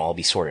together and it'll all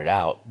be sorted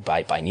out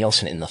by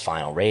Nielsen in the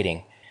final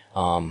rating.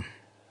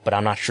 But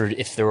I'm not sure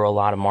if there were a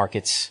lot of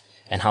markets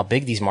and how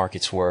big these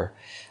markets were.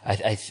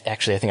 I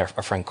think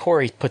our friend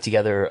Corey put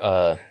together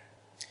an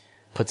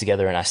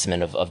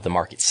estimate of the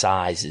market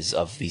sizes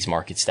of these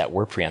markets that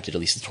were preempted,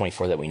 at least the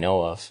 24 that we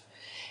know of.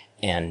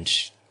 And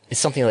it's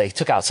something like,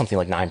 took out something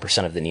like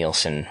 9% of the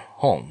Nielsen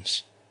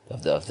homes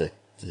of the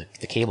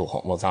cable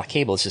home. Well, it's not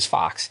cable, it's just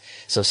Fox.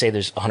 So say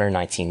there's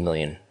 119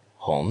 million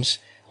homes.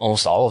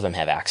 Almost all of them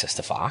have access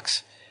to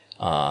Fox.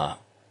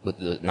 With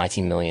the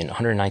 119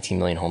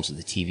 million homes with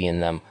the TV in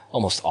them,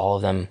 almost all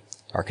of them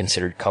are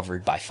considered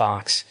covered by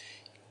Fox.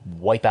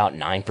 Wipe out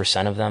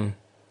 9% of them.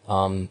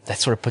 That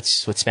sort of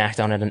puts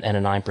SmackDown at a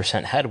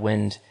 9%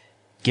 headwind,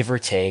 give or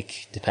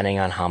take, depending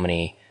on how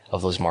many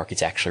of those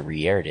markets actually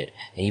re-aired it.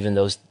 And even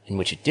those in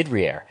which it did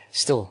re-air,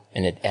 still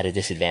at a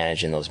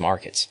disadvantage in those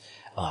markets.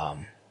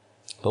 But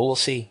we'll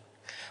see.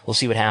 We'll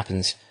see what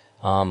happens.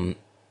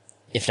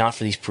 If not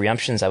for these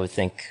preemptions, I would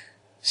think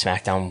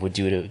SmackDown would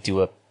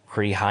do a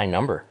pretty high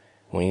number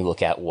when you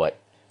look at what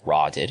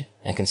Raw did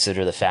and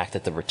consider the fact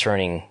that the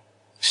returning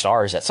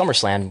stars at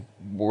SummerSlam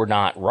were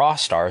not Raw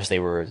stars. They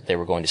were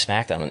going to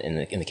SmackDown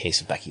in the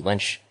case of Becky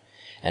Lynch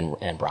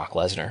and Brock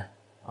Lesnar.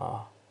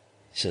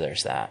 So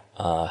there's that.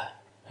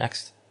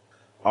 Next.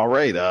 All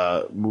right.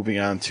 Moving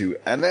on to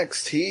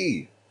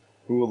NXT,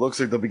 who looks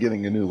like they'll be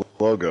getting a new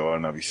logo. I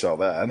don't know if you saw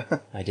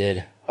that. I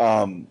did.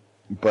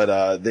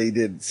 But they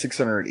did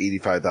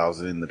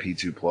 685,000 in the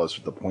P2 Plus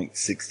with the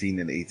 0.16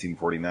 and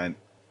 1849,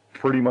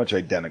 pretty much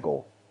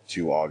identical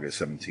to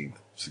August 17th.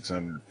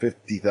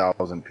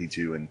 650,000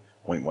 P2 and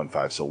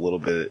 0.15, so a little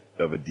bit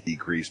of a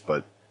decrease,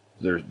 but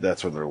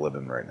that's where they're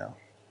living right now.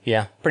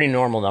 Yeah, pretty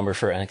normal number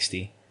for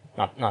NXT.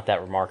 Not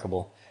that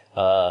remarkable.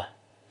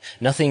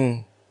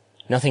 Nothing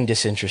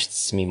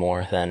disinterests me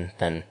more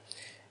than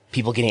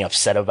people getting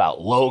upset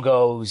about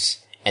logos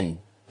and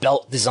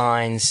belt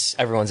designs.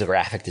 Everyone's a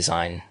graphic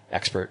design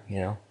expert, you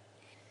know.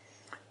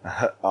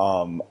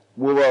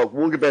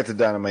 We'll get back to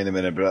Dynamite in a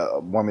minute,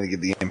 but want me to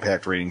give the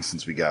Impact rating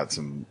since we got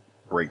some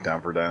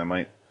breakdown for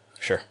Dynamite?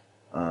 Sure.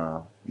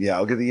 Yeah,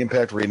 I'll give the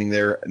Impact rating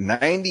there.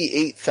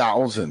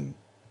 98,000,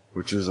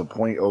 which is a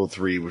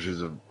 0.03, which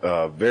is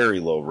a very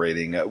low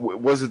rating.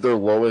 Was it their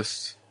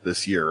lowest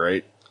this year,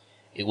 right?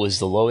 It was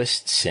the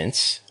lowest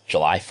since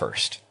July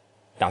 1st.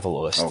 Not the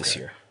lowest this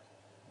year.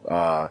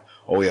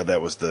 That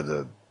was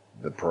the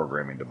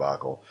programming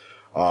debacle.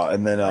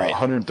 And then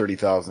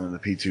 130,000 in the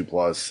P2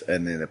 Plus,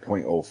 and then a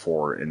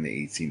 .04 in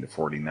the 18 to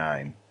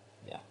 49.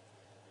 Yeah.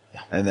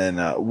 And then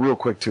real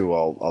quick too,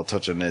 I'll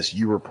touch on this.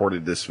 You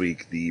reported this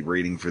week the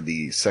rating for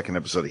the second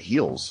episode of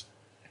Heels,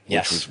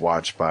 which was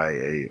watched by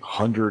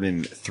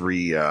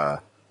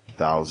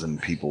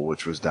 103,000 people,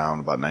 which was down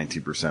about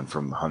 19%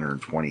 from the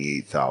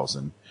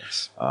 128,000.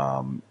 Yes.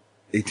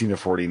 18 to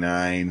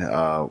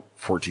 49,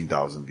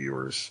 14,000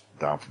 viewers,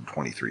 down from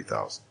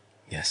 23,000.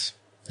 Yes.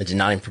 I did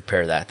not even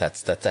prepare that.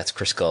 That's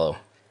Chris Gullo,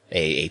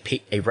 a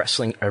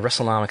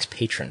WrestleNomics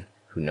patron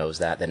who knows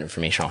that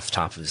information off the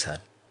top of his head.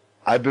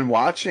 I've been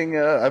watching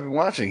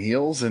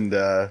Heels, and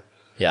have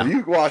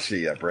you watched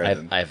it yet,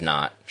 Brandon? I have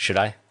not. Should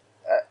I?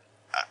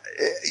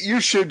 You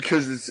should,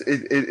 because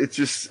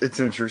it's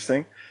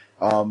interesting.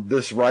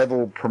 This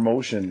rival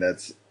promotion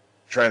that's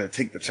trying to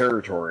take the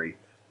territory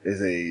have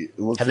they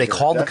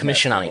called the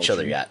commission on each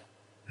other yet?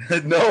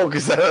 No,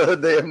 because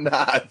they have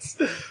not.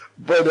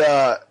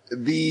 But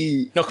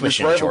no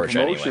commission in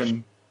Georgia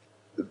anyway.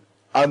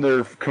 On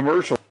their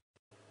commercials,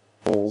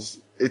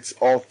 it's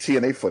all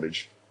TNA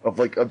footage of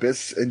like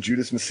Abyss and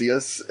Judas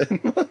Messias and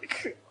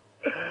like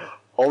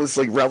all this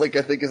like Relic,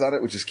 I think, is on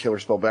it, which is killer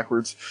spelled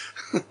backwards.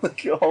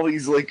 Like all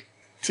these like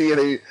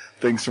TNA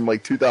things from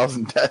like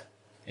 2010.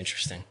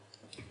 Interesting.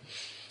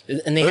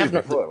 And they have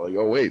like,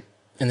 oh wait.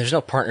 And there's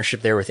no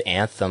partnership there with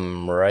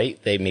Anthem, right?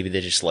 Maybe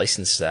they just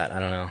licensed that. I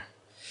don't know.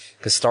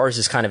 Because Stars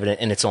is kind of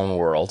in its own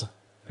world,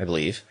 I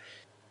believe.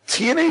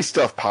 TNA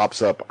stuff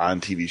pops up on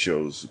TV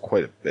shows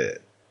quite a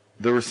bit.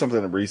 There was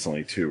something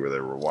recently, too, where they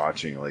were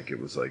watching, like,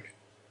 it was like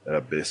an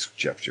Abyss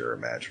Jeff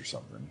Jarrett match or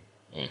something.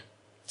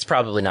 It's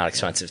probably not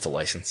expensive to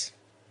license.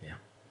 Yeah.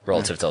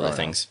 Relative to other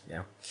things.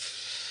 Yeah.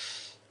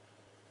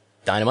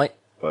 Dynamite?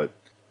 But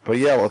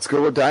yeah, let's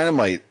go with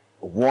Dynamite.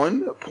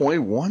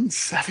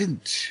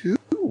 1.172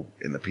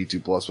 in the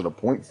P2 Plus with a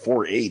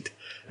 .48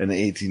 in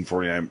the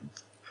 1849.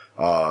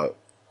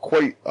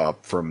 Quite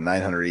up from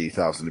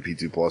 980,000 to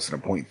P2 Plus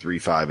and a .35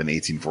 in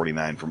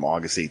 1849 from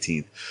August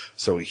 18th.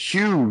 So a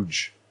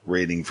huge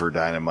rating for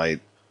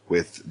Dynamite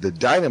with the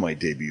Dynamite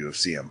debut of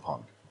CM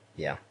Punk.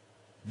 Yeah.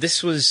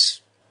 This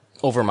was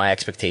over my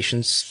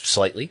expectations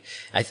slightly.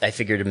 I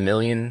figured 1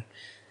 million,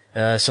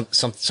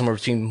 somewhere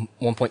between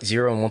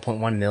 1.0 and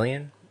 1.1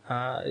 million,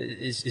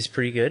 is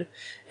pretty good.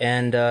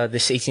 And,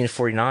 this 18 to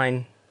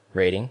 49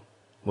 rating,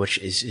 which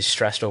is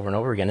stressed over and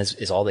over again,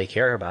 is all they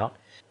care about.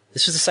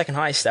 This was the second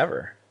highest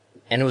ever.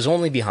 And it was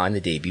only behind the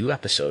debut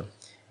episode,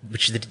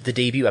 which the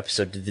debut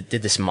episode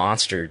did this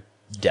monster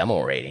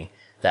demo rating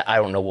that I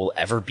don't know will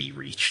ever be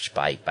reached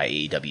by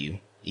AEW,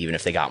 even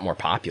if they got more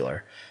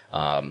popular.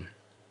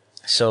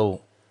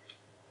 So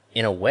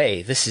in a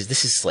way, this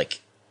is like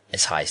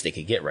as high as they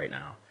could get right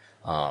now.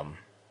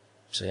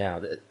 So yeah,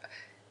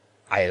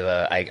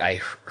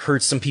 I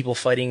heard some people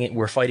fighting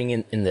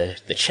in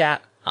the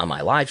chat on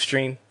my live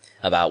stream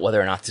about whether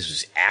or not this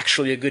was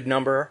actually a good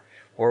number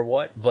or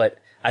what, but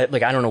I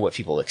don't know what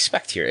people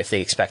expect here. If they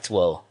expect,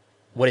 well,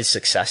 what is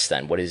success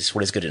then? What is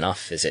good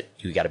enough? Is it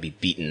you got to be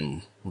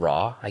beaten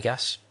Raw, I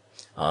guess?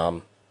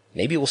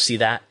 Maybe we'll see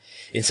that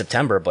in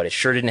September, but it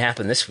sure didn't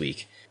happen this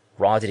week.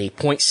 Raw did a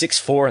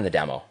 .64 in the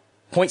demo.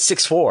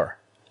 .64.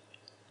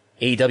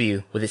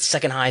 AEW, with its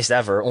second highest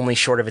ever, only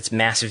short of its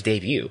massive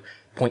debut,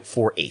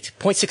 .48.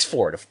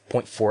 .64 to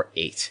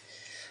 .48.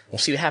 We'll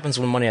see what happens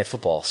when Monday Night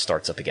Football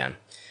starts up again.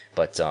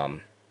 But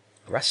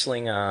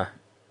wrestling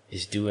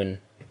is doing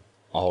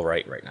all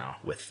right now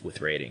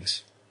with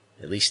ratings.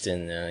 At least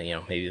in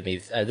maybe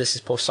this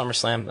is post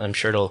SummerSlam. I'm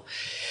sure it'll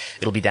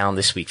be down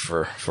this week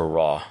for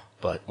Raw,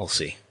 but we'll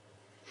see.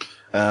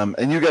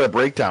 And you got a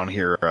breakdown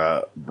here,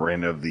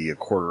 Brandon, of the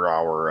quarter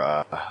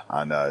hour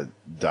on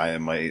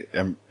Dynamite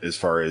as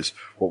far as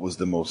what was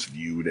the most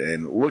viewed.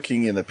 And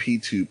looking in the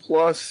P2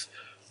 Plus,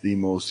 the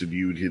most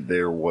viewed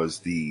there was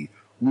the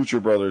Lucha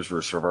Brothers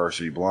versus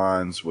Varsity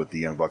Blondes with the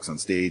Young Bucks on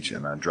stage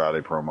and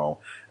Andrade promo,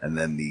 and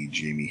then the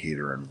Jamie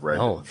Hayter and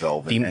Red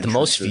Velvet. The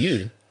most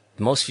viewed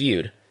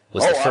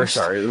was the first.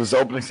 I'm sorry, it was the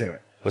opening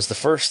segment. Was the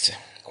first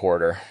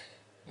quarter,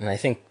 and I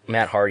think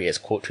Matt Hardy has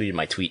quote tweeted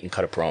my tweet and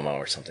cut a promo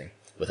or something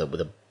with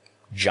a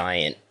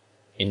giant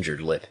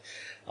injured lip.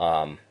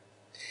 My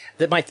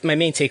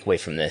main takeaway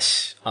from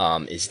this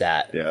is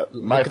that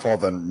my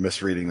fault on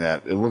misreading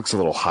that. It looks a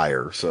little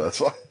higher, so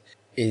that's why.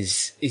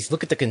 Is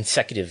look at the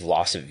consecutive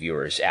loss of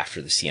viewers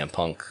after the CM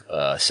Punk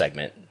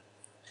segment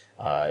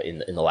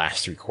in the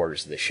last 3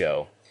 quarters of the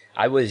show.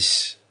 I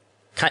was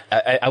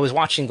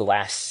watching the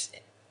last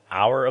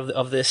hour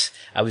of this.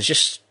 I was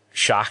just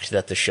shocked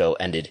that the show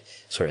ended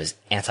sort of as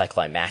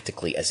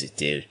anticlimactically as it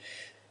did.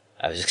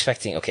 I was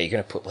expecting, okay, you're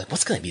gonna put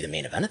what's gonna be the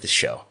main event of this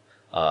show?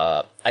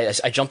 I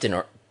jumped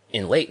in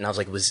late and I was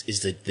like,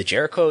 is the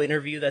Jericho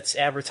interview that's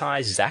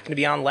advertised, is that gonna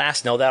be on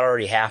last? No, that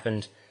already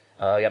happened.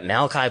 We got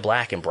Malachi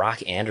Black and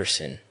Brock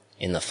Anderson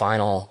in the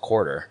final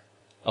quarter.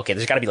 Okay,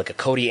 there's got to be like a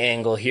Cody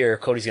angle here.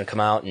 Cody's going to come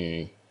out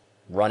and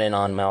run in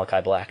on Malachi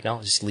Black.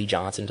 No, just Lee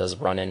Johnson does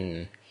run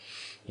in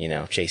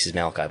and, chases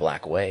Malachi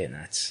Black away, and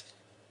that's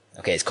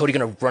Okay, is Cody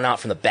going to run out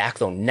from the back,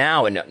 though,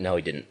 now? And no,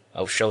 he didn't.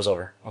 Oh, show's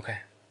over. Okay.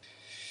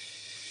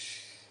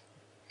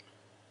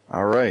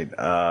 All right.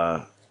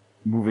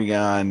 Moving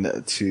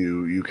on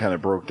to, you kind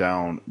of broke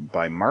down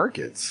by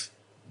markets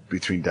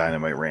between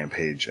Dynamite,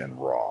 Rampage, and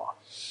Raw.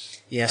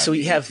 Yeah, so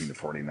we have 18 to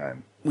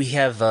 49. We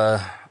have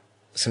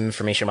some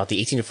information about the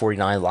 18 to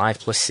 49 live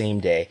plus same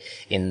day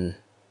in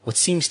what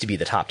seems to be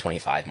the top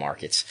 25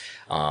 markets.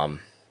 And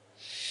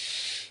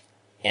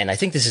I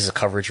think this is a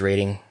coverage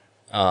rating.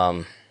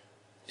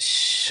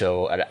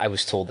 So I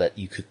was told that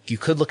you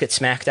could look at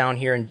SmackDown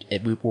here, and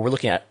we're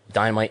looking at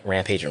Dynamite,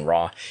 Rampage, and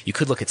Raw. You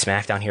could look at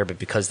SmackDown here, but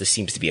because this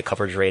seems to be a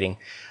coverage rating,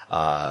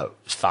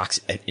 Fox,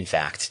 in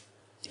fact,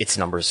 its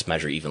numbers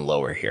measure even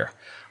lower here.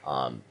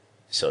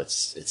 So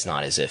it's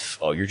not as if,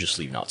 oh, you're just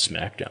leaving out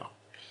SmackDown.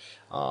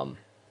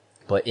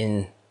 But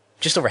in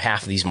just over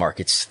half of these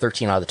markets,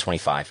 13 out of the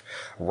 25,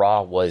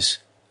 Raw was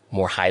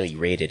more highly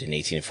rated in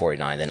 18 to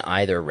 49 than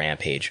either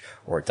Rampage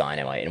or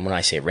Dynamite. And when I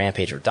say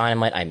Rampage or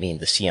Dynamite, I mean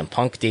the CM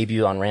Punk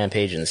debut on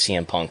Rampage and the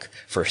CM Punk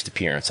first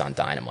appearance on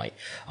Dynamite.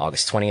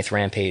 August 20th,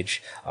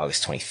 Rampage.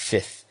 August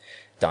 25th,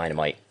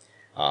 Dynamite.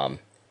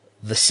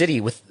 The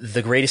city with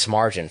the greatest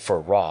margin for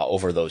Raw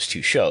over those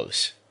two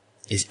shows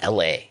is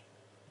LA,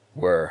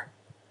 where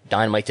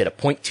Dynamite did a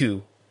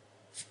 0.2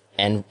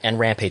 and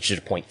Rampage did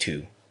a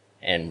 0.2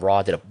 and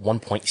Raw did a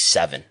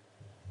 1.7.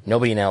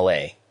 Nobody in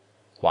LA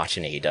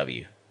watching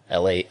AEW.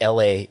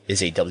 LA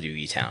is a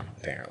WWE town,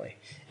 apparently.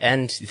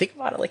 And you think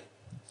about it, like,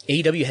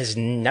 AEW has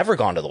never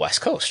gone to the West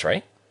Coast,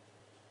 right?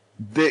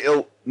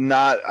 I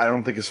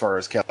don't think as far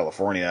as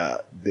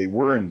California. They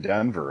were in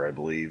Denver, I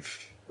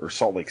believe, or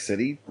Salt Lake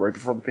City right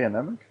before the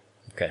pandemic.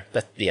 Okay.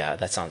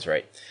 That sounds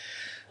right.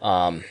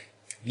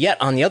 Yet,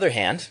 on the other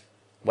hand,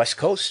 West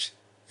Coast,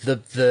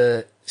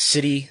 the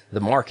city, the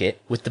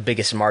market with the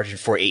biggest margin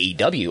for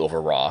AEW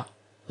over Raw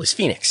was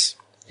Phoenix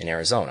in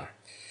Arizona,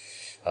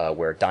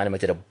 where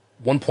Dynamite did a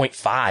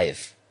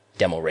 1.5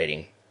 demo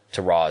rating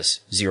to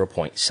Raw's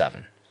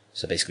 0.7.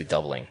 So basically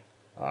doubling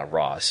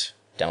Raw's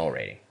demo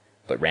rating.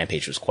 But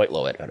Rampage was quite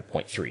low at a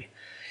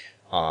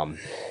 0.3.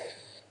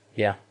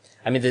 Yeah.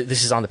 I mean,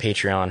 this is on the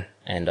Patreon,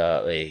 and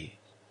a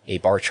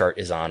bar chart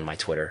is on my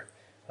Twitter.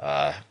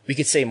 We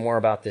could say more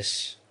about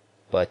this,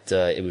 but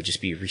it would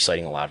just be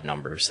reciting a lot of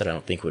numbers that I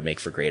don't think would make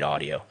for great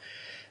audio.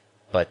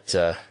 But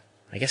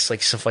I guess,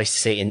 like, suffice to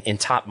say, in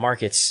top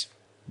markets,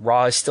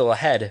 Raw is still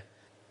ahead,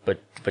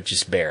 but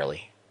just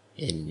barely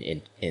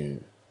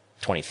in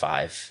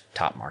 25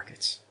 top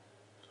markets.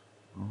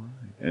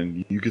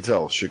 And you could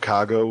tell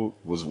Chicago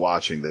was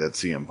watching that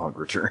CM Punk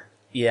return.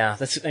 Yeah,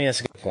 that's a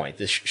good point.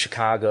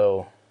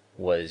 Chicago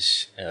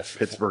was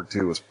Pittsburgh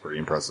too was pretty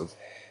impressive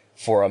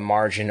for a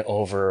margin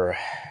over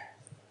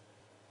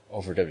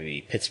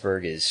WWE.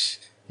 Pittsburgh is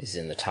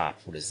in the top.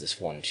 What is this?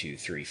 1, 2,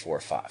 3, 4,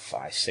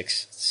 5,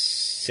 6,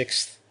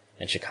 sixth,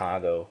 and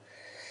Chicago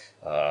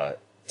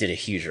did a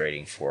huge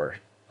rating for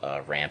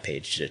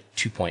Rampage. Did a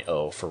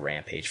 2.0 for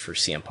Rampage for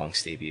CM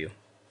Punk's debut,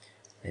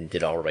 and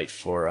did all right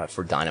for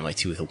Dynamite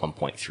 2 with a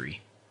 1.3.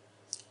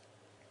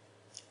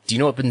 Do you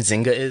know what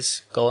Benzinga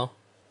is, Gullo?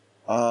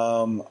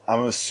 I'm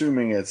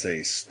assuming it's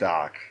a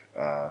stock.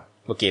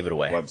 What gave it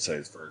away? Website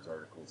as far as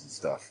articles and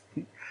stuff.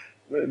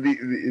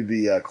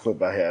 the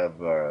clip I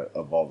have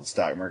of all the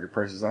stock market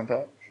prices on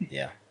top.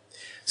 Yeah.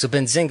 So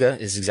Benzinga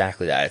is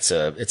exactly that.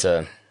 It's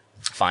a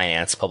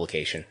finance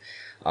publication.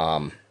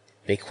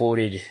 They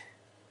quoted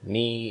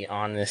me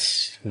on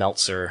this,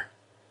 Meltzer.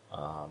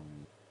 I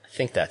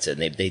think that's it.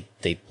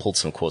 They pulled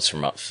some quotes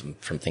from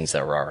things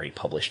that were already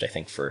published, I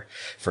think, for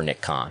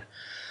Nick Khan.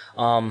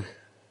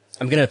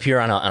 I'm going to appear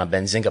on a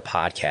Benzinga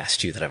podcast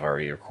too that I've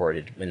already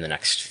recorded in the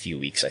next few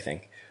weeks, I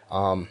think.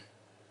 But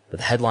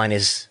the headline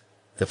is,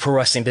 the pro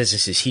wrestling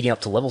business is heating up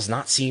to levels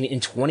not seen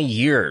in 20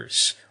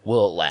 years.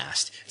 Will it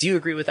last? Do you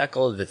agree with that,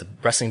 Gullo, that the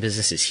wrestling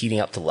business is heating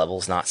up to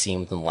levels not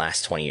seen within the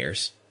last 20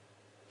 years?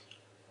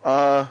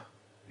 Yeah.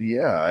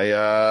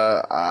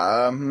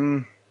 I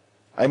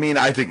mean,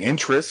 I think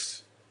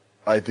interest.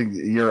 I think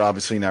you're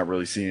obviously not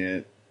really seeing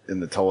it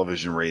in the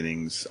television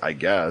ratings, I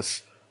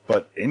guess.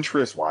 But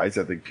interest-wise,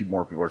 I think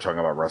more people are talking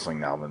about wrestling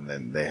now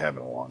than they have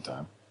in a long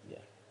time. Yeah,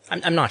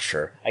 I'm not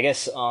sure. I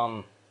guess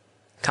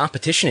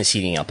competition is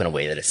heating up in a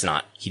way that it's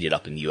not heated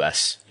up in the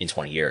U.S. in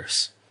 20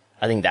 years.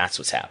 I think that's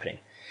what's happening.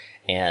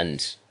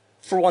 And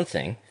for one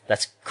thing,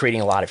 that's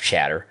creating a lot of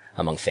chatter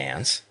among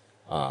fans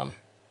that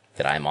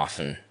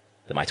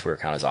my Twitter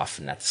account is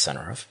often at the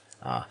center of.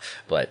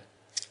 But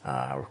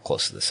we're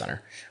close to the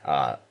center.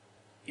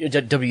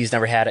 WWE's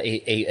never had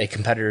a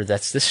competitor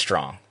that's this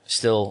strong.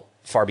 Still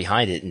far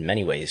behind it in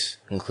many ways,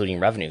 including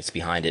revenue. It's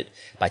behind it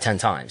by 10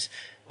 times.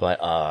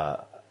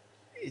 But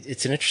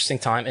it's an interesting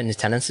time, and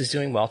attendance is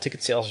doing well.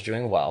 Ticket sales are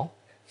doing well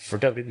for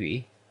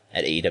WWE.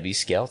 At AEW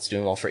scale, it's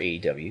doing well for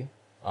AEW.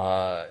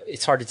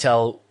 It's hard to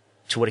tell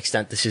to what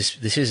extent this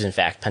is in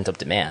fact pent-up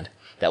demand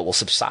that will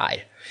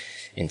subside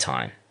in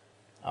time.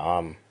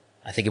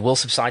 I think it will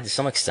subside to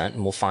some extent,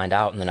 and we'll find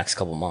out in the next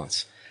couple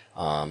months.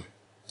 I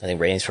think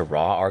ratings for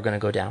Raw are going to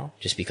go down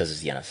just because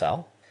of the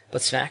NFL.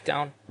 But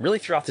SmackDown, really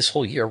throughout this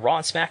whole year, Raw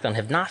and SmackDown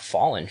have not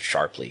fallen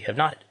sharply, have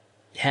not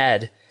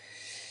had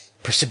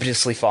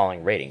precipitously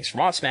falling ratings.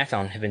 Raw and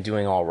SmackDown have been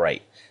doing all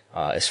right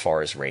as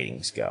far as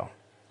ratings go.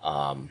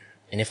 And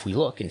if we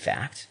look, in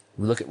fact,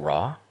 we look at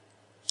Raw.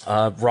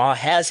 Raw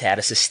has had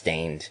a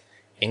sustained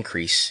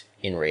increase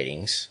in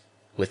ratings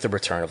with the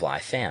return of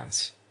live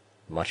fans.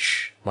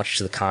 Much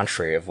to the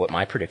contrary of what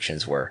my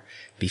predictions were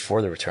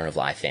before the return of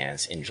live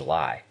fans in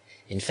July.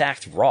 In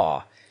fact,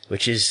 Raw,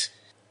 which is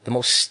the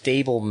most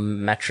stable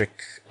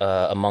metric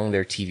among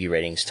their TV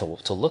ratings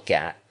to look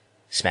at,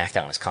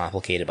 SmackDown is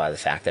complicated by the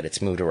fact that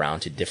it's moved around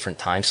to different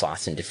time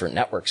slots and different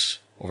networks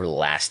over the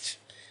last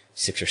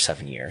 6 or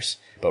 7 years.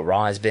 But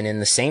Raw has been in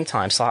the same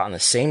time slot on the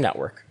same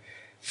network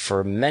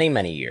for many,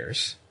 many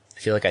years. I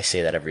feel like I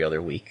say that every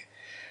other week.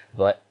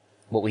 But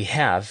what we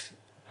have,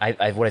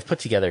 what I've put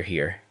together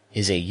here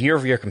is a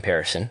year-over-year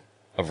comparison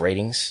of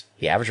ratings,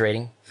 the average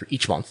rating for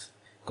each month,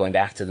 going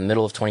back to the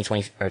middle of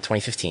 2020 or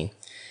 2015.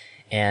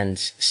 And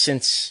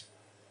since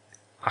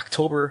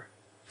October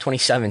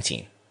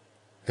 2017,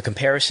 the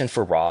comparison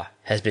for Raw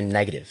has been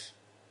negative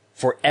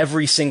for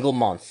every single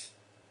month.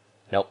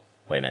 Nope,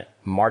 wait a minute.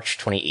 March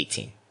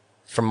 2018.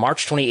 From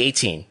March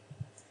 2018,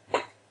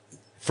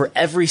 for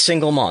every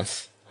single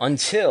month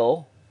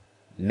until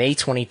May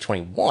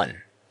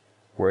 2021,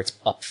 where it's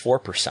up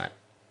 4%.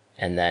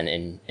 And then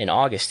in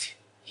August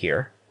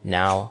here,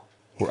 now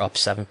we're up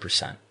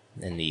 7%.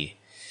 In the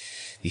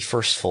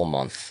first full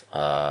month,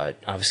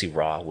 obviously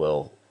Raw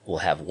will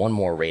have one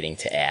more rating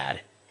to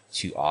add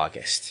to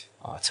August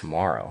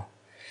tomorrow.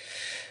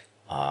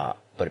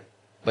 But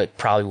it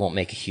probably won't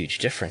make a huge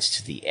difference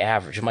to the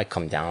average. It might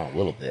come down a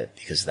little bit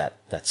because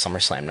that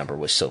SummerSlam number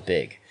was so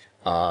big.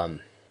 But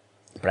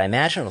I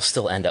imagine it'll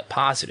still end up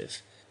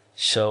positive.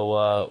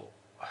 So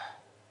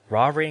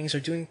Raw ratings are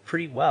doing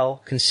pretty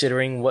well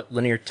considering what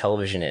linear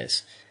television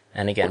is.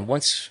 And again,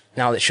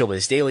 now that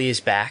Showbiz Daily is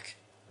back,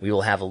 we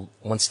will have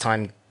once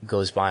time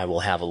goes by,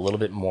 we'll have a little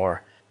bit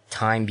more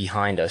time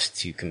behind us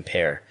to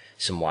compare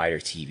some wider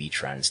TV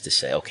trends to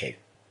say, okay,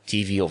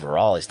 TV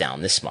overall is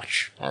down this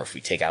much. Or if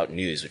we take out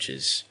news, which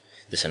is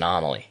this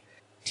anomaly,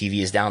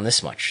 TV is down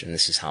this much, and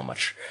this is how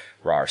much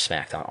Raw or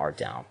SmackDown are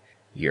down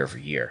year over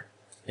year.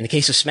 In the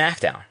case of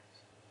SmackDown,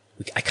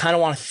 I kind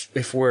of want to,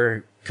 if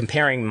we're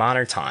comparing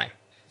modern time,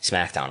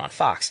 SmackDown on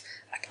Fox,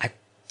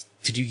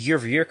 to do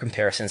year-over-year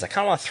comparisons, I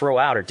kind of want to throw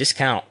out or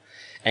discount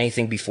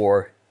anything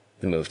before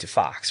the move to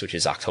Fox, which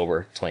is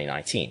October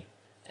 2019.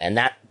 And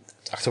that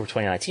October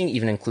 2019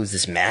 even includes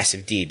this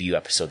massive debut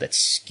episode that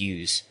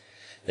skews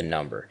the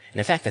number. And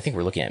in fact, I think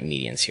we're looking at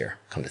medians here,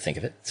 come to think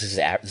of it.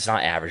 It's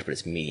not average, but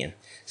it's median.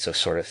 So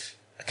sort of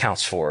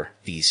accounts for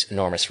these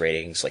enormous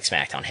ratings like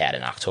SmackDown had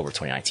in October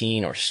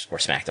 2019 or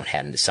SmackDown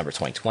had in December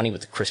 2020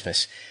 with the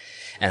Christmas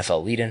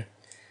NFL lead-in.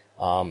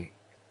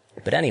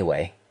 But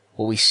anyway,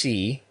 what we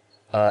see,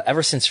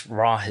 ever since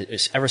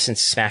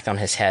SmackDown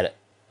has had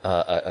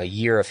a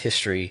year of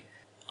history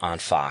on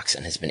Fox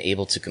and has been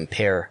able to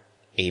compare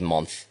a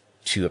month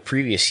to a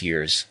previous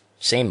year's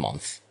same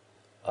month,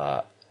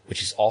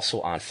 which is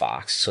also on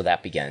Fox. So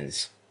that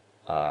begins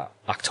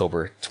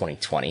October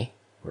 2020,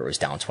 where it was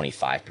down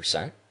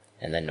 25%.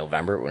 And then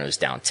November, when it was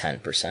down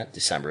 10%.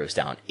 December, it was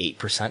down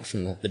 8%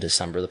 from the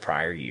December of the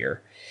prior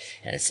year.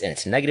 And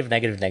it's negative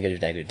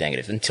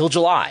until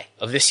July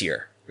of this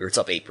year, where it's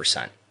up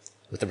 8%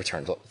 with the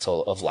return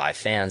of live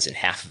fans in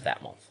half of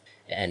that month.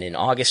 And in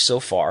August so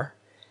far,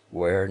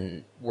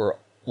 we'll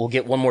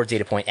get one more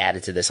data point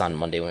added to this on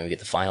Monday when we get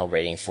the final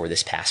rating for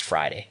this past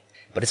Friday.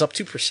 But it's up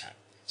 2%.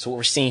 So what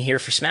we're seeing here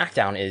for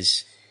SmackDown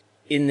is,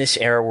 in this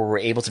era where we're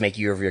able to make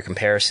year-over-year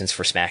comparisons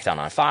for SmackDown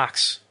on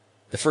Fox,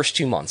 the first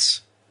 2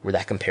 months where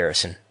that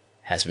comparison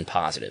has been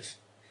positive.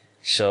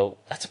 So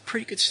that's a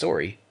pretty good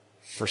story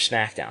for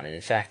SmackDown. And in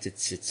fact,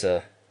 it's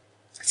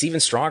even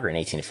stronger in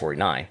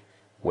 18-49,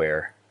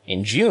 where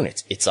in June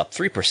it's up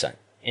 3%.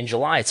 In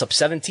July it's up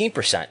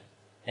 17%.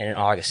 And in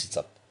August it's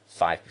up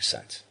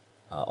 5%.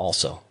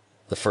 Also,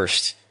 the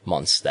first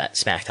months that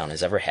SmackDown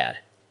has ever had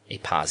a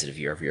positive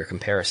year-over-year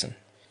comparison.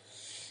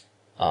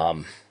 If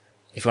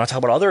we want to talk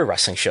about other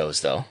wrestling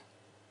shows, though,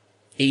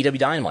 AEW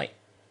Dynamite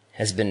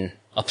has been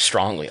up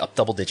strongly, up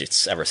double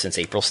digits ever since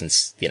April,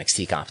 since the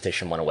NXT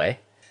competition went away,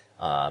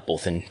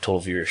 both in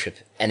total viewership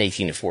and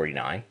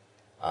 18-49.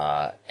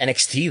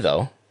 NXT,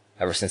 though,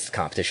 ever since the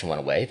competition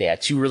went away, they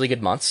had 2 really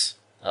good months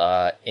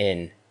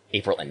in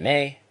April and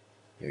May.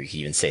 You can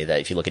even say that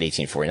if you look at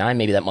 18-49,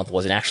 maybe that month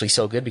wasn't actually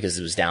so good because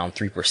it was down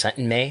 3%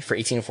 in May for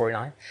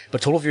 18-49.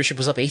 But total viewership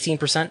was up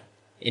 18%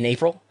 in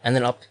April and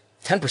then up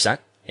 10%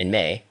 in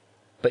May.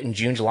 But in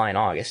June, July, and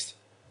August,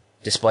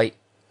 despite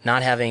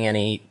not having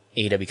any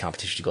AEW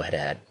competition to go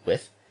head-to-head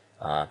with,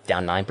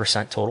 down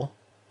 9% total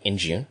in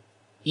June,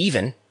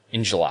 even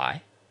in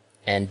July,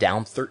 and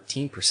down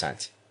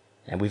 13%.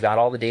 And we've got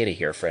all the data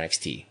here for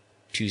NXT.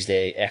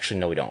 Tuesday, actually,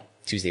 no, we don't.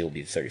 Tuesday will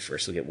be the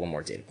 31st. We'll get one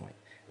more data point.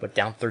 But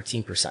down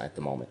 13% at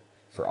the moment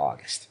for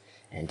August,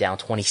 and down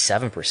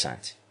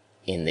 27%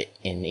 in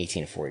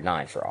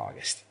 18-49 for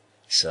August.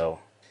 So,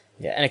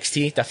 yeah,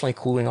 NXT definitely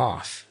cooling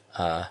off.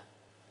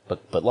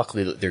 But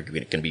luckily they're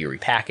going to be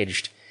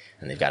repackaged,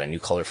 and they've got a new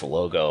colorful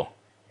logo,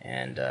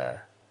 and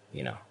they're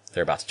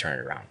about to turn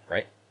it around,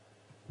 right?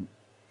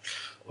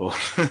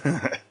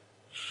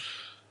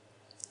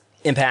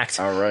 Impact.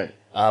 All right.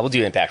 We'll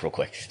do Impact real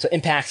quick. So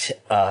Impact,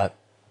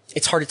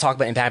 it's hard to talk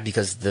about Impact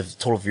because the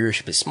total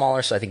viewership is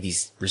smaller. So I think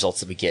these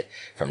results that we get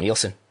from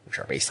Nielsen, which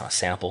are based on a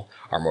sample,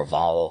 are more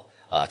volatile.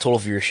 Total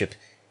viewership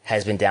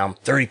has been down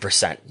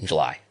 30% in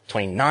July,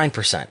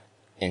 29%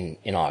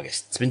 in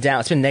August. It's been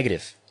down. It's been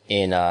negative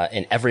in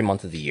every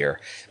month of the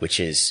year, which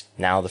is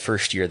now the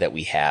first year that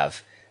we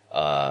have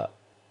a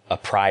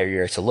prior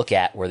year to look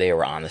at where they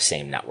were on the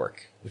same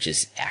network, which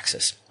is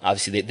Access.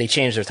 Obviously, they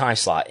changed their time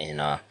slot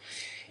in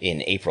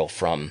April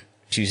from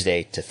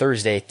Tuesday to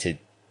Thursday to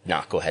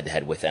not go head to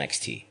head with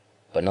NXT.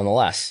 But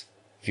nonetheless,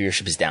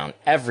 viewership is down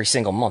every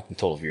single month in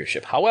total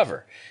viewership.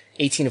 However,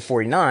 18 to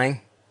 49,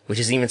 which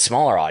is an even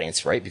smaller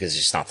audience, right? Because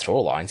it's just not the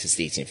total audience, it's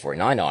the 18 to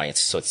 49 audience,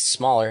 so it's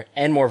smaller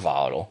and more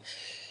volatile.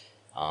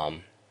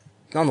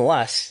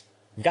 Nonetheless,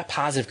 we've got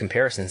positive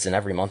comparisons in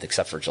every month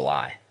except for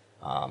July.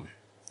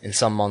 In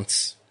some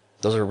months,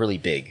 those are really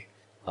big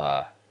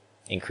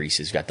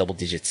increases. We've got double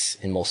digits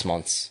in most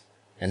months,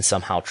 and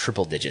somehow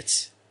triple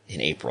digits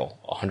in April,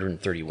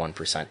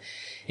 131%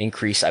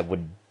 increase. I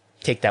would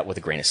take that with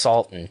a grain of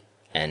salt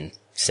and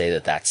say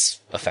that that's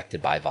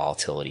affected by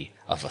volatility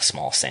of a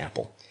small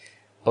sample.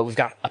 But we've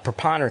got a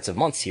preponderance of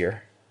months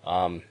here.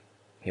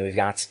 We've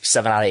got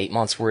 7 out of 8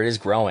 months where it is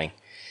growing,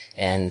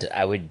 and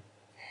I would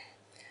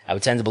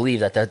tend to believe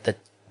that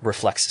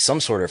reflects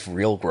some sort of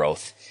real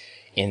growth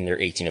in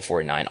their 18 to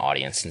 49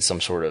 audience and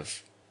some sort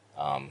of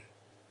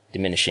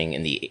diminishing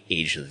in the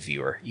age of the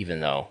viewer,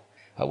 even though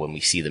when we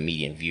see the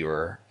median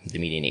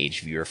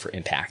age viewer for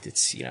Impact,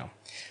 it's,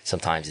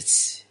 sometimes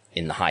it's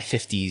in the high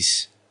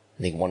 50s.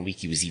 I think one week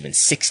he was even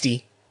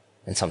 60,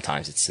 and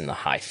sometimes it's in the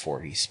high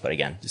 40s. But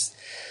again, just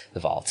the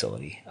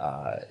volatility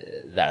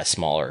that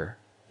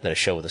a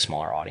show with a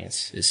smaller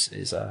audience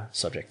is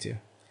subject to.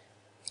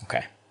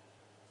 Okay.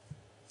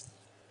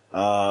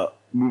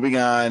 Moving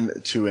on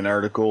to an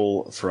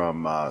article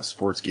from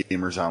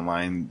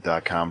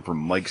sportsgamersonline.com from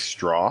Mike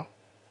Straw.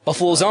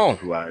 Buffalo Zone.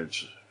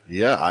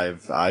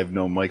 I've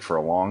known Mike for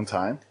a long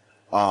time.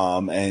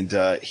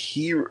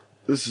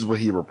 This is what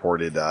he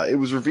reported. It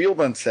was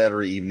revealed on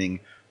Saturday evening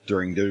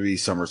during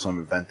WWE's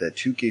SummerSlam event that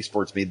 2K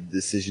Sports made the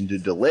decision to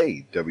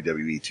delay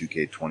WWE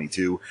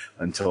 2K22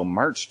 until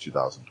March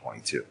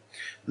 2022.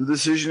 The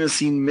decision has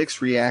seen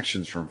mixed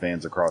reactions from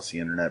fans across the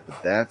internet,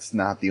 but that's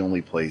not the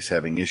only place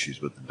having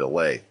issues with the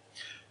delay.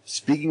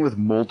 Speaking with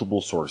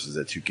multiple sources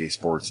at 2K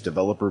Sports,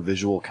 developer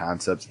Visual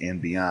Concepts and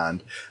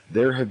beyond,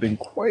 there have been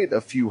quite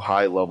a few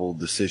high-level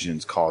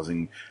decisions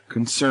causing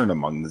concern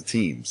among the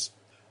teams.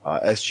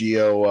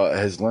 SGO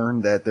has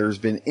learned that there's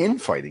been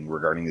infighting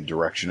regarding the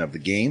direction of the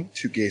game.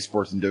 2K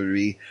Sports and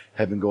WWE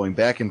have been going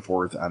back and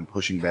forth on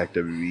pushing back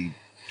WWE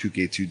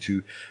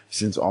 2K22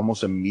 since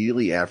almost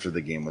immediately after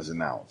the game was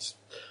announced.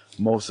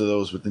 Most of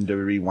those within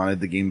WWE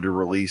wanted the game to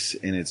release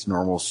in its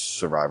normal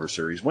Survivor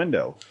Series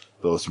window.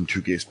 Those from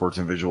 2K Sports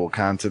and Visual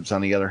Concepts,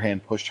 on the other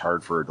hand, pushed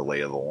hard for a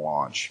delay of the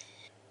launch.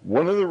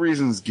 One of the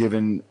reasons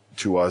given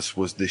to us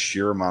was the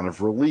sheer amount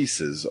of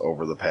releases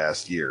over the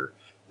past year.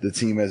 The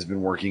team has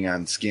been working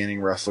on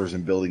scanning wrestlers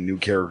and building new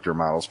character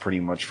models pretty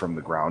much from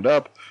the ground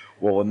up,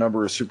 while a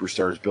number of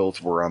superstars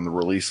built were on the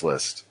release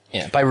list.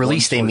 Yeah, by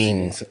release they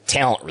mean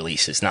talent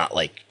releases, not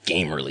like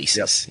game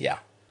releases. Yep.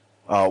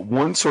 Yeah.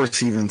 One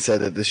source even said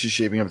that this is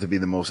shaping up to be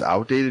the most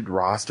outdated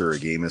roster a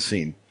game has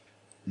seen.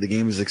 The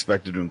game is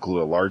expected to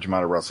include a large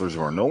amount of wrestlers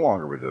who are no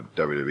longer with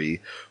WWE,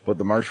 but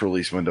the March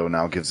release window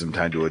now gives them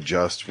time to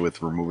adjust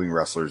with removing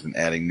wrestlers and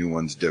adding new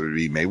ones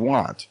WWE may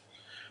want.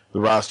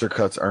 The roster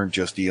cuts aren't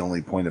just the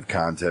only point of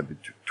contact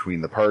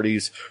between the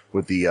parties.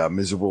 With the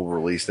miserable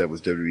release that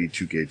was WWE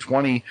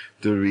 2K20,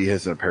 WWE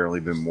has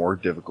apparently been more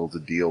difficult to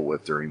deal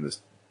with during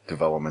this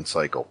development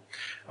cycle.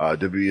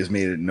 WWE has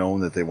made it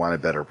known that they want a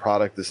better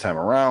product this time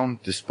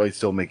around, despite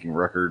still making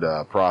record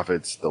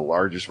profits. The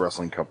largest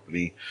wrestling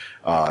company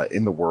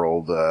in the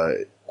world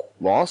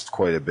lost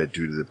quite a bit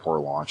due to the poor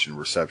launch and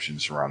reception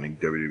surrounding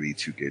WWE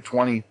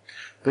 2K20.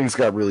 Things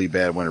got really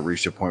bad when it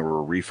reached a point where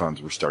refunds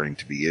were starting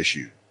to be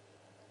issued.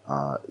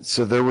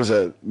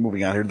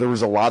 Moving on here, there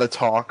was a lot of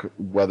talk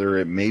whether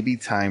it may be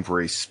time for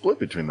a split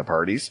between the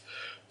parties.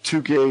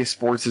 2K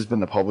Sports has been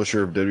the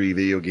publisher of WWE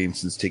video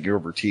games since taking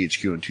over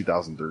THQ in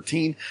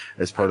 2013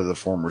 as part of the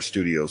former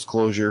studio's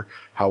closure.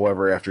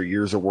 However, after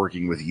years of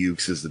working with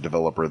Yuke's as the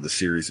developer of the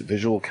series,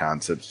 Visual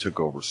Concepts took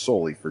over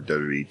solely for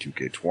WWE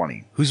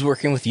 2K20. Who's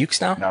working with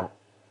Yuke's now?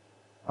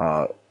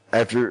 AEW's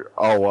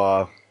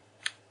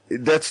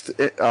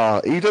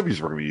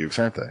working with Yuke's,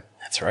 aren't they?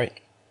 That's right.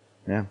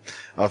 Yeah.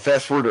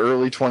 Fast forward to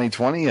early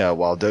 2020,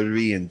 while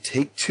WWE and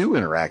Take-Two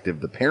Interactive,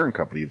 the parent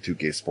company of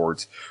 2K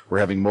Sports, were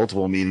having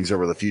multiple meetings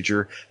over the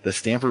future, the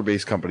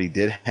Stanford-based company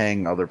did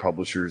hang other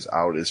publishers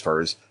out as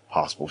far as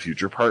possible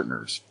future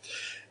partners.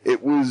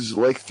 It was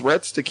like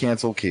threats to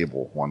cancel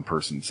cable, one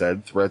person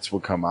said. Threats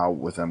would come out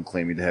with them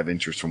claiming to have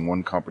interest from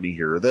one company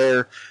here or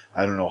there.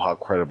 I don't know how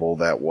credible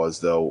that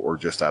was, though, or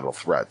just idle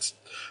threats.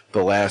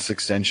 The last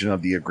extension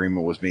of the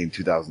agreement was made in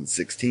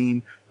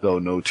 2016, though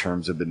no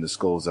terms have been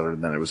disclosed other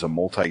than it was a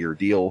multi-year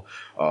deal.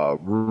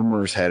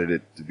 Rumors had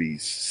it to be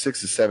 6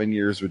 to 7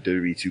 years with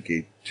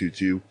WWE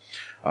 2K22.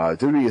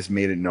 WWE has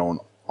made it known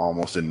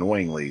almost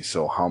annoyingly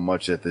so how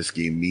much that this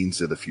game means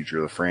to the future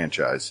of the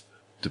franchise.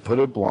 To put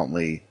it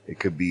bluntly, it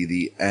could be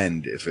the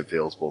end if it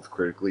fails both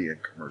critically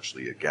and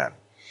commercially again.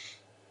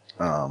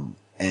 All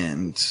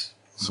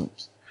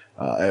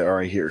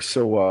right, here.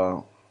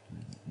 So,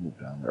 move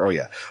down there. Oh,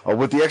 yeah.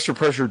 With the extra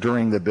pressure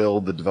during the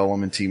build, the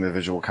development team of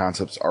Visual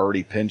Concepts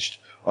already pinched,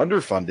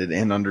 underfunded,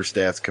 and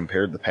understaffed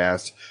compared to the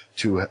past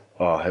to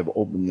have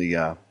openly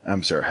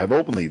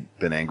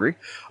been angry.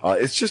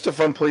 It's just a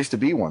fun place to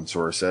be, one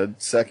source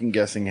said. Second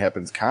guessing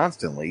happens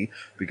constantly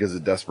because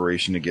of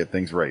desperation to get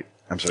things right.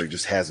 I'm sorry, it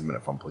just hasn't been a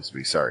fun place to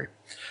be. Sorry.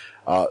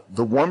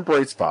 The one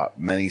bright spot,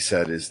 many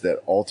said, is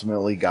that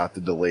ultimately got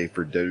the delay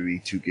for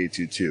WWE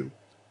 2K22.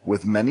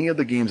 With many of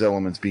the game's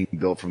elements being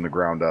built from the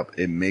ground up,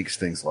 it makes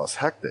things less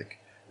hectic,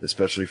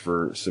 especially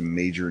for some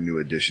major new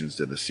additions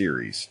to the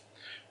series.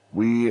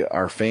 We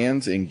are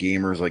fans and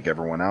gamers like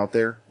everyone out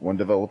there, one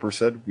developer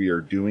said. We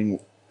are doing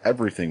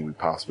everything we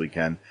possibly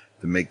can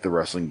to make the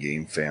wrestling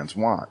game fans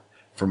want.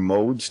 From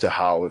modes to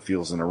how it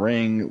feels in a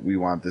ring, we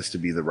want this to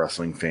be the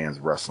wrestling fans'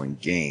 wrestling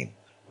game.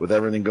 With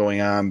everything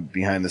going on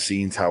behind the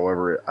scenes,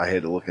 however, I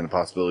had to look into the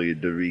possibility of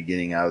WWE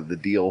getting out of the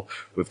deal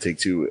with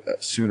Take-Two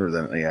sooner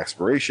than the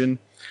expiration.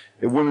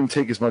 It wouldn't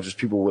take as much as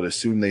people would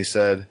assume, they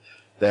said.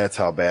 That's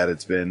how bad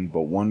it's been,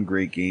 but one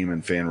great game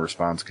and fan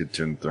response could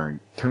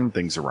turn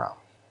things around.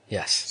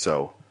 Yes.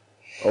 So,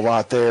 a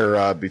lot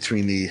there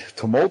between the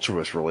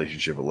tumultuous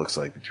relationship, it looks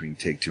like, between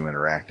Take-Two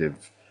Interactive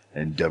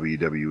and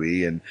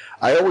WWE. And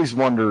I always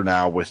wonder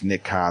now with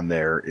Nick Khan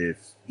there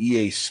if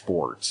EA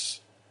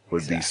Sports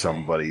would be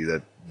somebody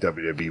that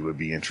WWE would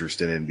be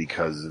interested in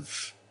because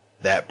of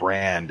that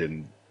brand,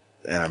 and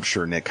I'm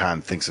sure Nick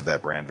Khan thinks of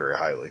that brand very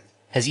highly.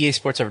 Has EA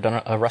Sports ever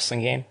done a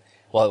wrestling game?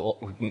 Well,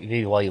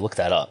 maybe while you look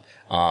that up.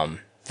 No,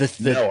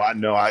 I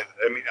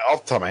mean,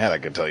 off the top of my head, I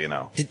could tell you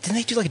no. Didn't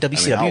they do like a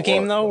WCW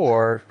game though,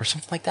 or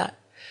something like that?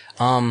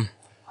 You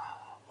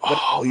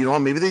know what?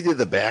 Maybe they did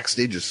the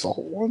Backstage Assault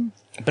one.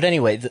 But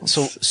anyway,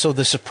 so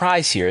the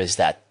surprise here is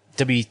that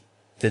the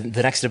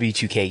next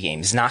W2K game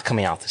is not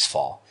coming out this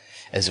fall,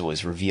 as it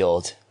was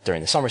revealed during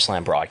the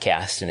SummerSlam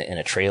broadcast in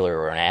a trailer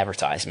or an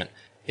advertisement.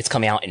 It's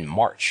coming out in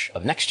March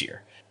of next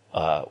year,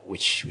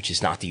 which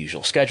is not the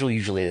usual schedule.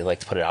 Usually they like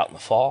to put it out in the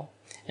fall,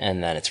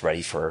 and then it's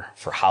ready for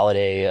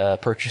holiday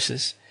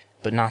purchases,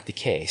 but not the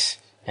case.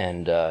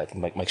 And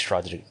Mike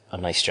Straw did a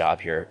nice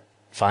job here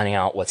finding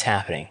out what's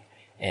happening.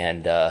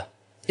 And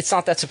it's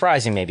not that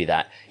surprising, maybe,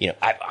 that,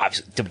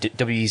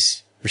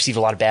 WWE's received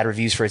a lot of bad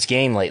reviews for its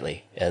game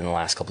lately in the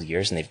last couple of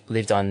years, and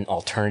they've done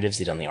alternatives.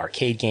 They've done the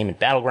arcade game and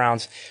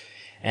Battlegrounds.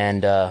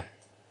 And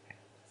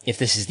if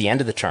this is the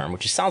end of the term,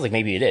 which it sounds like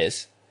maybe it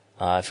is,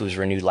 if it was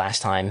renewed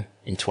last time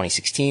in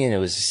 2016 and it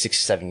was a 6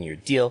 to 7 year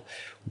deal,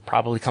 we're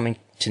probably coming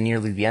to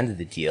nearly the end of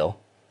the deal.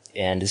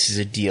 And this is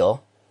a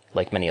deal,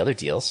 like many other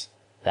deals,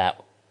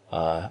 that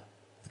the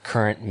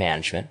current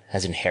management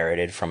has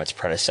inherited from its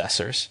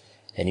predecessors.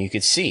 And you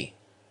could see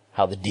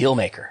how the deal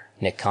maker,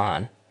 Nick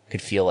Khan,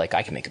 could feel like,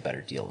 I can make a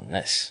better deal than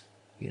this,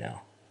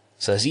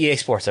 So has EA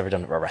Sports ever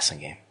done a wrestling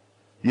game?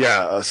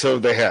 Yeah, so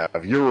they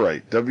have. You're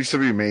right.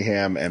 WCW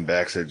Mayhem and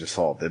Backstage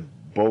Assault,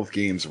 both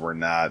games were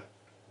not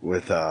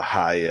with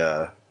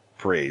high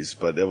praise,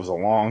 but it was a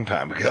long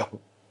time ago,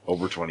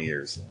 over 20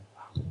 years.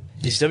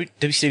 Is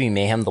WCW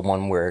Mayhem the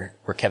one where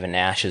Kevin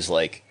Nash is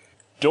like,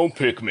 don't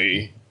pick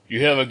me.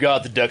 You haven't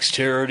got the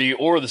dexterity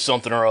or the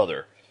something or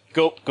other.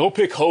 Go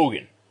pick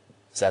Hogan.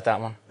 Is that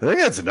one? I think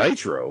that's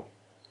Nitro.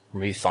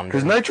 Maybe Thunder.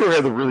 Because Nitro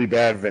had the really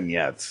bad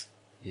vignettes.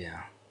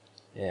 Yeah.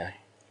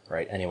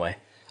 Right. Anyway,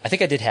 I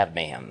think I did have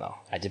Mayhem, though.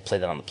 I did play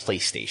that on the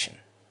PlayStation.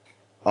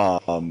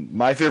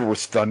 My favorite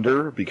was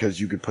Thunder, because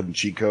you could put in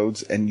cheat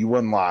codes, and you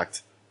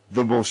unlocked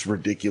the most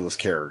ridiculous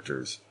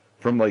characters.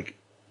 From,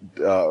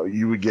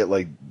 you would get,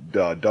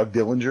 Doug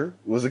Dillinger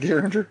was a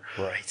character.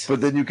 Right.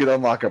 But then you could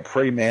unlock a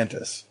prey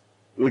mantis.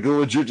 Like a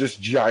legit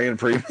just giant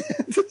prey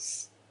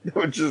mantis.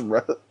 Which is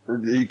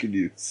you could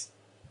use.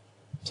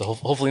 So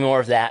hopefully more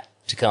of that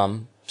to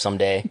come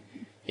someday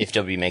if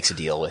WWE makes a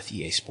deal with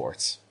EA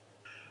Sports.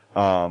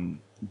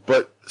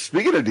 But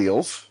speaking of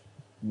deals,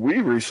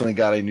 we recently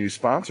got a new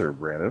sponsor,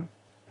 Brandon,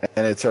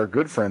 and it's our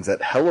good friends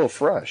at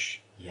HelloFresh.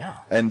 Yeah.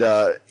 And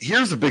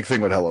here's the big thing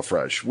with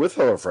HelloFresh. With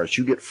HelloFresh,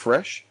 you get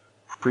fresh,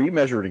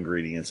 pre-measured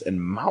ingredients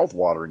and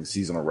mouth-watering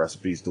seasonal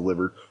recipes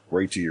delivered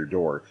right to your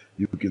door.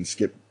 You can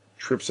skip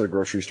trips to the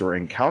grocery store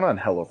and count on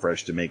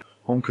HelloFresh to make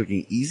home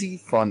cooking easy,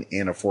 fun,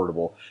 and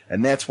affordable.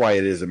 And that's why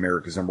it is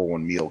America's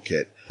 #1 meal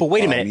kit. But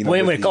wait a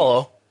minute,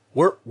 Golo.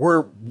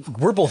 We're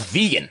both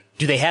vegan.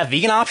 Do they have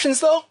vegan options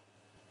though?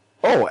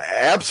 Oh,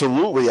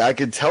 absolutely. I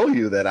can tell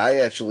you that I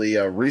actually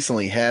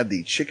recently had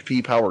the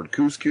chickpea powered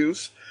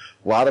couscous.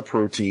 A lot of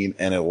protein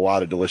and a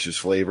lot of delicious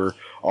flavor.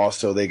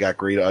 Also, they got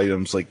great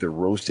items like the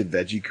roasted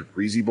veggie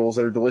caprese bowls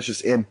that are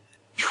delicious and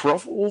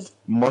truffled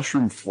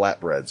mushroom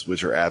flatbreads,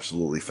 which are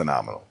absolutely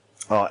phenomenal.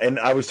 And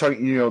I was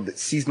talking, the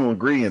seasonal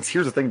ingredients.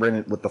 Here's the thing,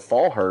 Brandon, with the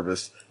fall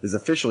harvest is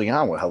officially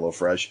on with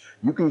HelloFresh.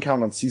 You can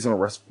count on seasonal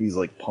recipes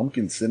like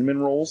pumpkin cinnamon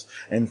rolls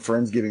and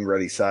Friendsgiving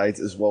ready sides,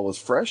 as well as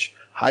fresh,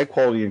 high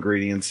quality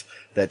ingredients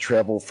that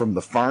travel from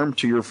the farm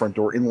to your front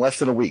door in less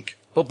than a week.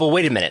 But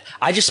wait a minute.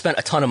 I just spent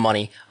a ton of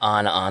money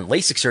on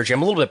LASIK surgery.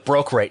 I'm a little bit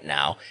broke right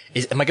now.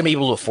 Am I going to be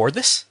able to afford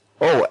this?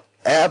 Oh,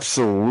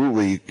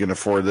 absolutely you can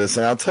afford this.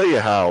 And I'll tell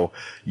you how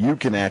you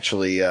can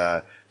actually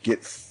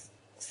get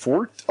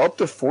up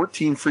to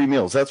 14 free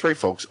meals. That's right,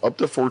 folks. Up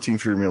to 14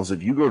 free meals.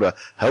 If you go to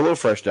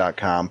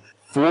HelloFresh.com,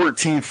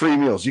 14 free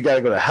meals. You got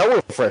to go to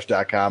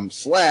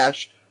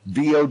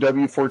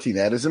HelloFresh.com/VOW14.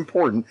 That is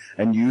important.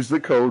 And use the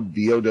code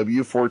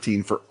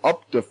VOW14 for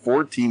up to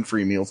 14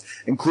 free meals,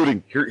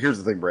 including, here's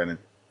the thing, Brandon,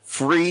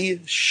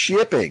 free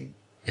shipping.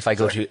 If I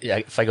go to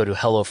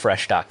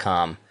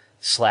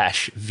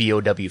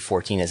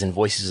HelloFresh.com/VOW14, as in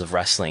Voices of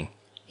Wrestling,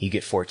 you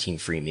get 14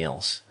 free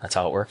meals. That's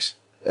how it works?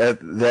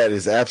 That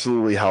is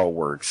absolutely how it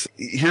works.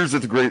 Here's the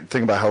great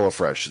thing about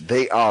HelloFresh.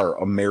 They are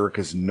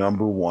America's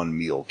 #1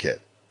 meal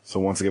kit. So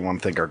once again, I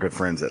want to thank our good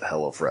friends at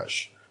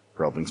HelloFresh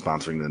for helping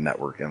sponsoring the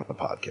network and the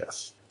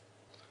podcast.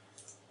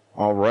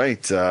 All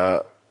right.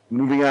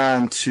 Moving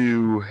on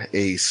to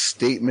a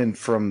statement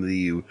from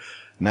the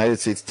United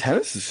States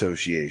Tennis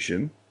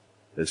Association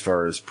as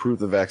far as proof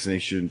of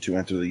vaccination to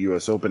enter the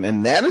U.S. Open.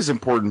 And that is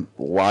important.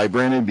 Why,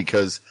 Brandon?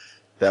 Because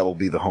that will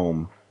be the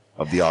home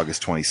of the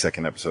August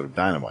 22nd episode of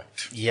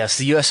Dynamite. Yes,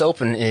 the U.S.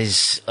 Open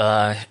is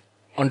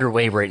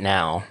underway right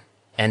now,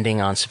 ending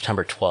on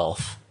September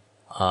 12th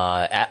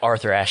at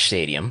Arthur Ashe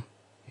Stadium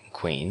in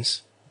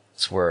Queens.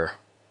 It's where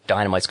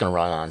Dynamite's going to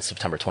run on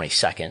September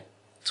 22nd.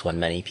 It's when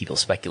many people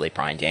speculate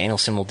Bryan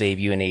Danielson will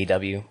debut in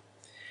AEW.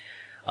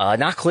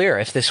 Not clear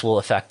if this will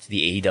affect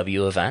the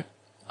AEW event.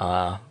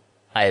 I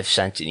have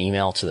sent an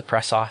email to the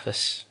press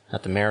office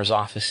at the mayor's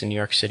office in New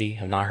York City.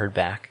 Have not heard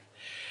back.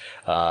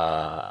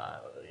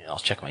 I'll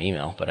check my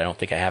email, but I don't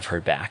think I have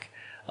heard back.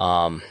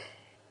 No,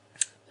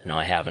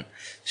 I haven't.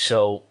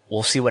 So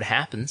we'll see what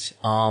happens.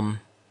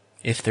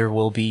 If there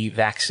will be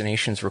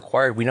vaccinations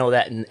required. We know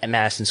that at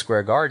Madison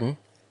Square Garden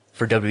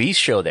for WWE's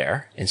show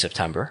there in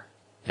September,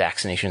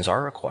 vaccinations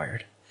are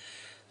required.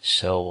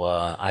 So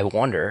I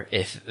wonder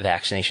if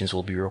vaccinations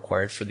will be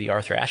required for the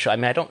Arthur Ashe show. I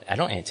mean, I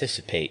don't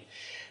anticipate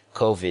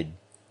COVID,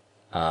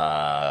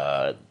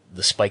 the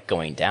spike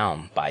going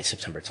down by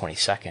September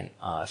 22nd.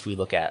 If we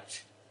look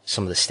at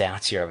some of the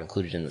stats here I've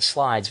included in the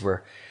slides,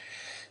 where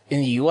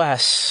in the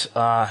U.S.,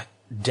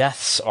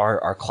 deaths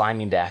are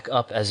climbing back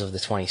up as of the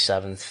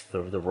 27th.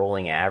 The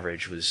rolling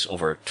average was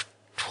over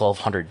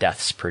 1,200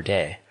 deaths per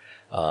day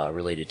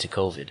related to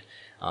COVID,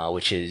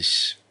 which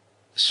is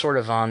sort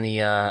of on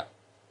the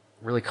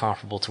really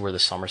comparable to where the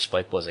summer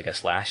spike was, I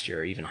guess, last year,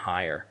 or even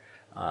higher.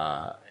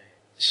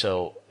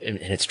 So, and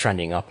it's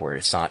trending upward.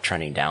 It's not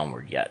trending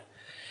downward yet.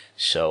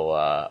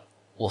 So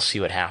we'll see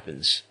what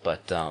happens.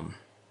 But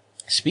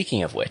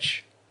speaking of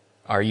which,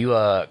 are you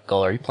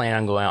planning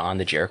on going out on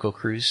the Jericho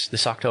Cruise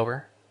this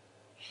October?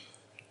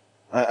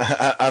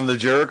 On the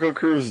Jericho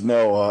Cruise?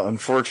 No,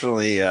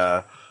 unfortunately,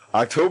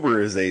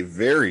 October is a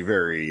very,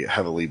 very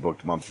heavily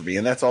booked month for me,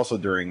 and that's also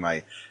during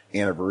my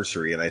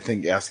anniversary, and I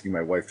think asking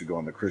my wife to go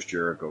on the Chris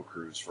Jericho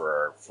Cruise for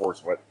our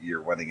 4th year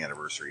wedding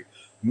anniversary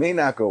may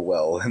not go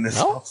well in this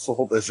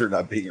household, as they're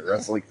not being a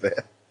wrestling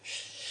fan.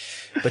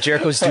 But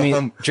Jericho's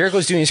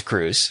doing his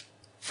cruise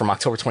from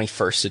October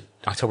 21st to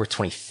October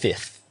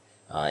 25th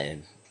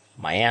in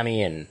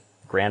Miami and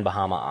Grand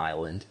Bahama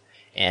Island.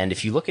 And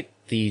if you look at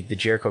the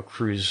Jericho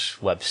Cruise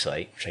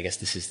website, which I guess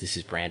this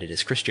is branded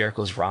as Chris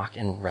Jericho's Rock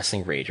and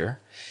Wrestling Rager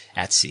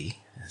at Sea.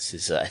 This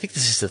is I think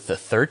this is the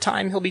third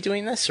time he'll be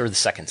doing this, or the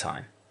second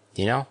time.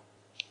 Do you know?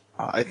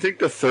 I think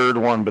the third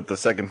one, but the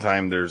second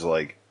time there's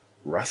like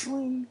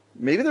wrestling.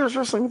 Maybe there was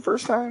wrestling the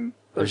first time.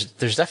 There's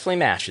definitely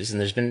matches, and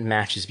there's been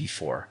matches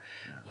before.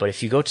 But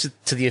if you go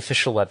to the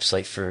official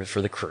website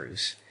for the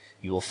cruise,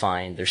 you will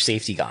find their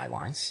safety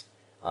guidelines.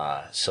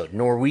 So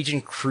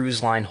Norwegian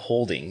Cruise Line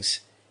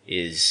Holdings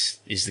is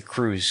the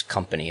cruise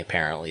company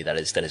apparently that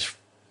is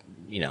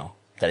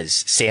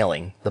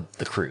sailing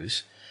the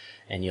cruise.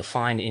 And you'll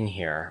find in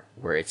here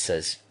where it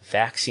says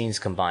vaccines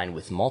combined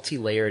with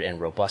multi-layered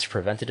and robust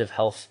preventative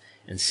health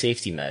and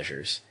safety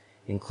measures,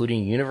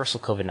 including universal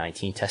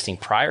COVID-19 testing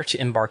prior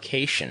to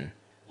embarkation,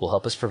 will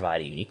help us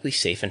provide a uniquely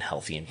safe and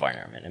healthy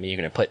environment. I mean,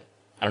 you're going to put,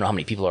 I don't know how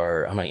many people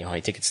are, how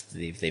many tickets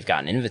they've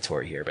got in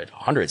inventory here, but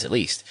hundreds at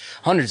least.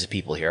 Hundreds of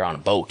people here on a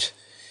boat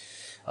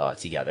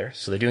together.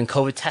 So they're doing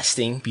COVID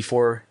testing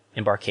before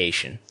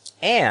embarkation.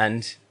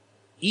 And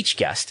each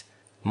guest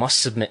must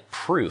submit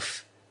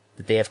proof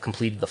that they have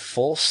completed the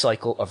full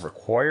cycle of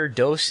required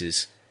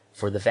doses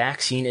for the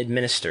vaccine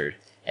administered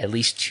at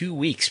least 2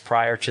 weeks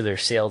prior to their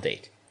sail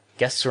date.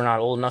 Guests who are not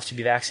old enough to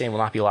be vaccinated will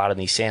not be allowed on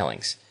these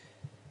sailings.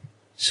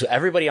 So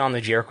everybody on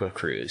the Jericho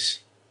Cruise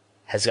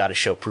has got to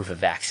show proof of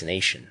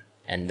vaccination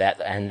and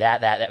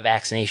that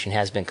vaccination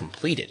has been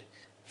completed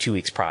 2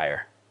 weeks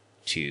prior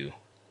to,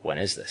 when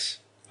is this?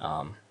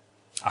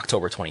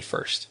 October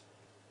 21st.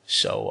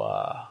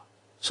 So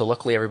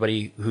luckily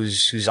everybody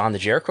who's on the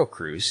Jericho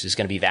cruise is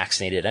going to be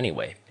vaccinated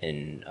anyway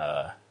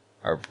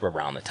or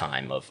around the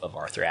time of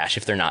Arthur Ashe,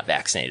 if they're not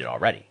vaccinated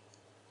already.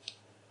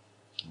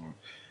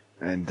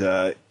 And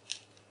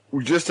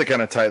just to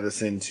kind of tie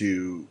this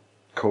into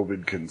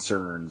COVID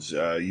concerns,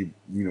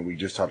 we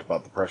just talked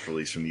about the press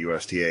release from the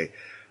USTA.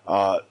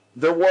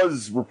 There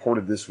was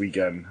reported this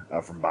weekend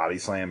from Body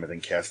Slam, I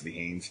think Cassidy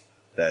Haynes,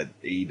 that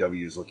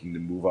AEW is looking to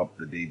move up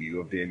the debut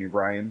of Daniel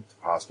Bryan to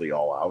possibly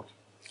All Out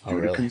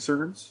due to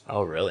concerns.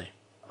 Oh, really?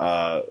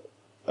 That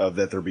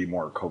there be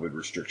more COVID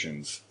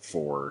restrictions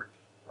for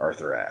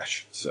Arthur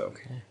Ashe. So,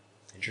 okay.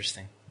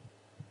 Interesting.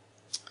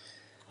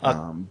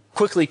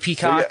 Quickly,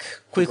 Peacock.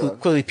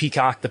 Quickly,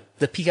 Peacock.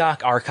 The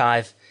Peacock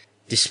archive,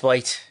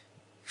 despite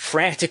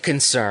frantic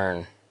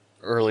concern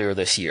earlier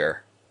this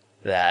year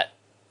that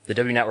the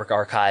W Network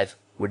archive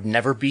would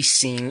never be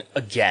seen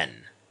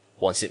again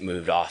once it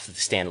moved off of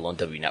the standalone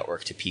W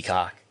Network to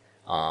Peacock.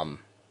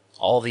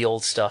 All the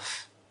old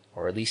stuff,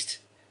 or at least,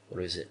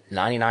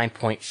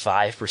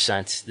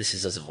 99.5%. This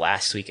is as of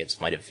last week. It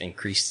might have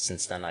increased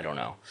since then. I don't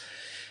know.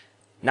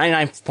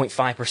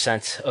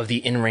 99.5% of the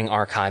in-ring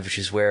archive, which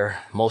is where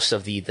most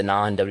of the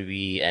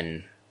non-WWE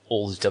and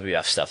old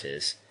WF stuff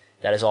is.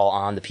 That is all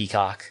on the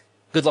Peacock.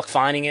 Good luck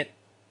finding it.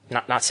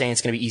 Not saying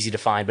it's going to be easy to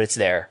find, but it's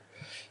there.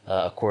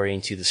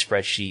 According to the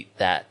spreadsheet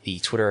that the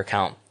Twitter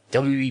account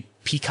WWE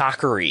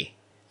Peacockery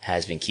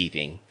has been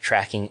keeping,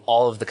 tracking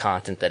all of the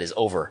content that is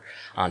over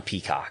on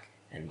Peacock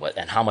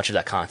and how much of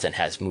that content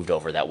has moved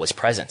over that was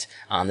present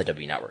on the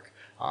W Network.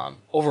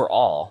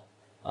 Overall,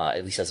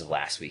 at least as of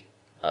last week,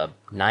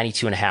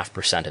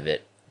 92.5% of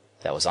it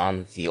that was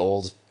on the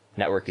old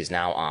network is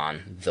now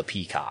on the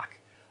Peacock.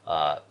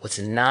 What's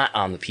not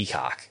on the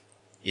Peacock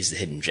is the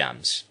hidden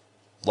gems.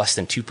 Less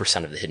than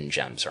 2% of the hidden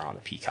gems are on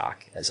the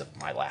Peacock as of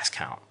my last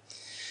count.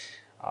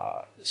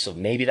 So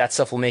maybe that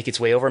stuff will make its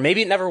way over.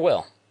 Maybe it never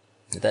will.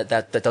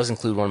 That does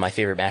include one of my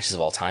favorite matches of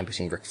all time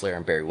between Ric Flair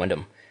and Barry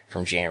Windham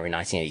from January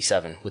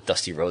 1987 with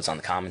Dusty Rhodes on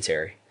the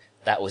commentary.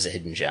 That was a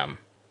hidden gem.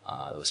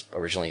 It was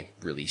originally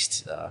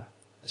released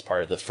as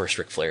part of the first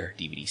Ric Flair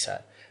DVD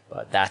set,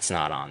 but that's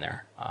not on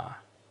there.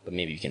 But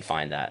maybe you can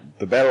find that.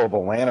 The Battle of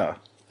Atlanta.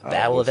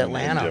 Battle of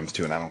Atlanta. Gems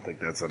too, and I don't think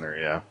that's on there.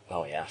 Yeah.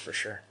 Oh yeah, for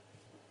sure.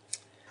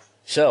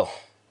 So,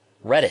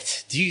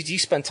 Reddit. Do you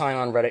spend time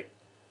on Reddit,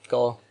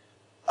 Gullo?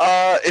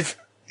 If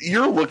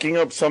you're looking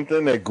up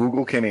something that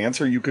Google can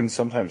answer, you can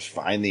sometimes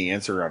find the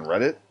answer on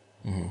Reddit.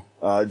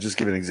 Mm-hmm. Just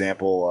give an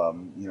example.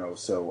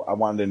 So I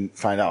wanted to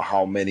find out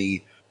how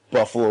many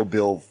Buffalo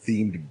Bill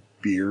themed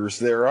beers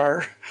there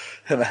are,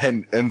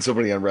 and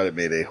somebody on Reddit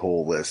made a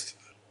whole list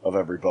of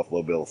every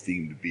Buffalo Bill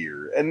themed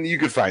beer, and you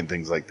could find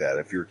things like that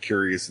if you're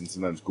curious. And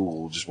sometimes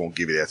Google just won't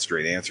give you that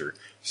straight answer.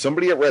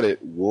 Somebody at Reddit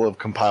will have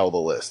compiled a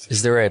list.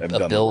 Is there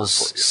a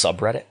Bill's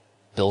subreddit,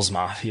 Bill's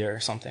Mafia or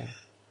something?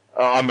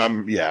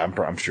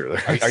 I'm sure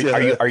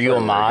there. Are you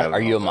a mod?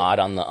 Are you a mod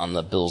on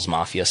the Bill's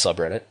Mafia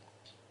subreddit?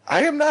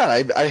 I am not.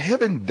 I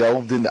haven't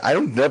delved into.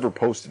 I've never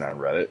posted on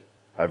Reddit.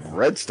 I've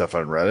read stuff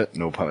on Reddit,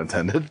 no pun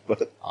intended.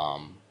 But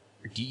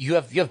you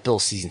have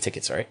Bill's season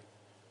tickets, right?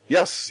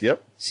 Yes.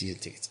 Yep. Season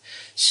tickets.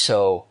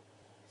 So,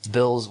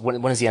 Bills.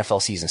 When does the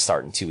NFL season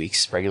start? In 2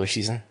 weeks, regular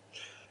season.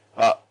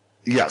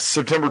 Yes,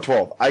 September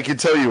 12th. I can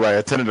tell you, I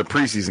attended a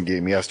preseason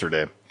game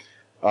yesterday.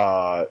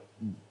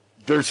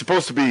 There's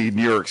supposed to be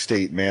New York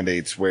State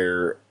mandates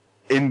where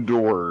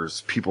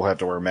indoors people have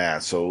to wear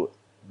masks. So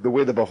the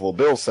way the Buffalo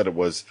Bills said it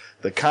was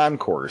the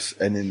concourse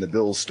and in the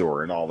Bills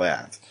store and all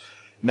that.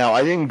 Now,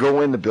 I didn't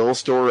go in the Bills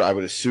store. I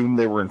would assume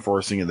they were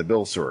enforcing in the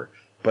Bills store.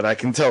 But I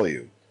can tell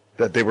you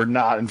that they were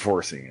not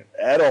enforcing it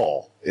at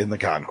all in the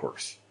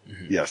concourse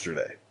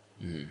yesterday.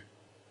 Mm-hmm.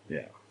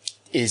 Yeah.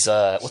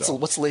 What's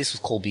the latest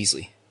with Cole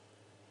Beasley?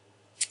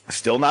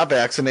 Still not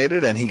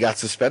vaccinated, and he got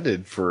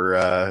suspended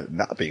for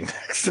not being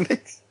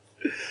vaccinated.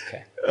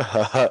 Okay.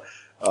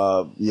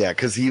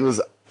 Because he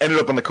ended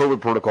up on the COVID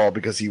protocol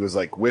because he was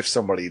like with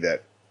somebody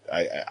that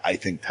I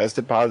think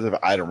tested positive.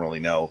 I don't really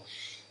know.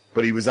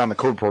 But he was on the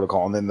COVID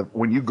protocol, and then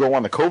when you go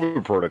on the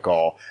COVID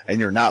protocol and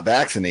you're not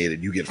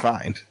vaccinated, you get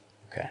fined.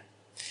 Okay.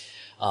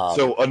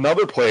 So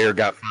another player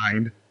got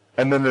fined,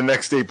 and then the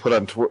next day put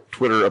on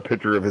Twitter a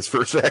picture of his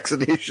first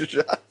vaccination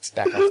shot.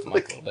 Back off the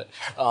mic a little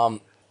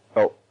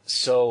bit.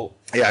 So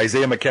yeah,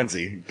 Isaiah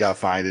McKenzie got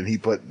fined, and he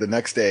put the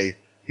next day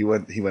he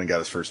went and got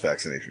his first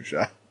vaccination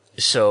shot.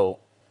 So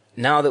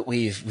now that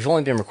we've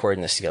only been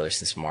recording this together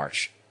since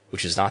March,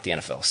 which is not the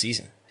NFL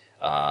season.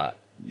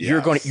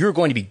 You're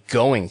going to be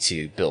going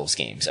to Bills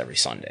games every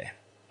Sunday.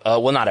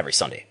 Well, not every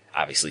Sunday,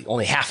 obviously.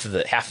 Only half of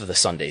the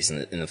Sundays in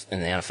the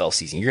NFL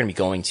season. You're going to be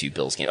going to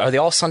Bills games. Are they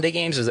all Sunday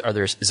games? Is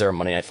there a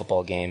Monday Night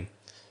Football game?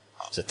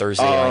 Is it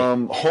Thursday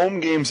night? Home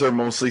games are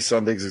mostly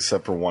Sundays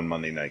except for one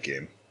Monday night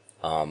game.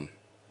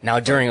 Now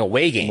during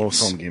away games,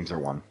 most home games are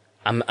one.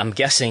 I'm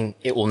guessing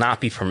it will not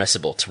be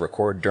permissible to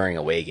record during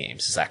away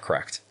games. Is that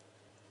correct?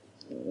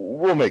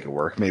 we'll make it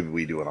work. Maybe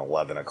we do an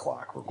 11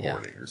 o'clock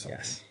recording or something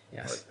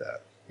like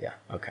that. Yeah.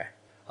 Okay.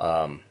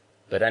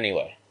 But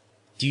anyway,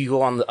 do you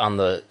go on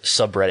the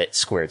subreddit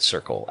Squared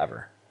Circle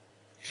ever?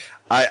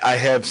 I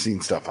have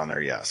seen stuff on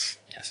there. Yes.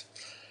 Yes.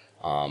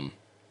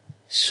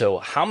 So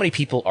how many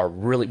people are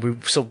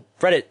so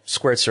Reddit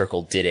Squared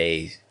Circle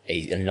did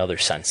another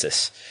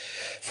census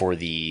for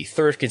the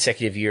third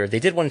consecutive year. They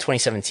did one in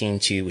 2017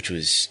 too, which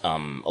was a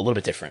little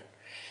bit different.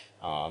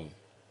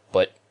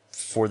 But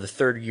for the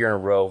third year in a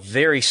row,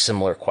 very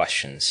similar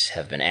questions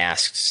have been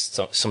asked.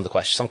 Some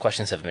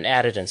questions have been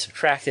added and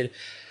subtracted,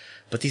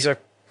 but these are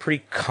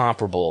pretty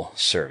comparable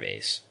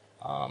surveys.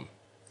 And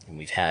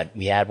we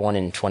had one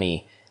in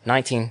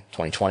 2019,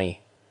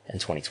 2020, and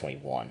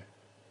 2021.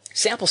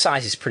 Sample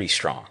size is pretty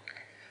strong.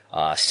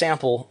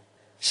 Sample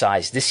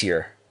size this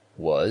year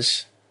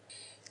was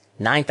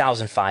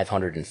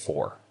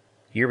 9,504.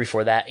 Year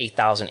before that,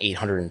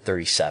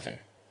 8,837.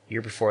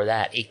 Year before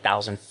that,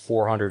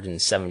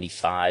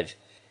 8,475.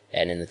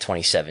 And in the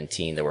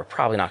 2017, that we're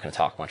probably not going to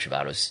talk much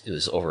about, it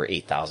was over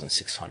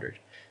 8,600.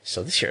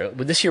 So this year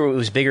it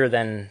was bigger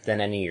than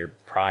any year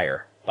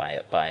prior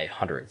by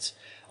hundreds.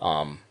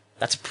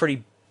 That's a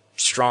pretty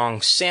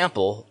strong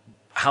sample.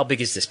 How big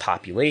is this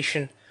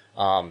population?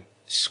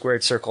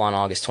 Squared Circle on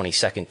August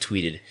 22nd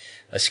tweeted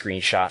a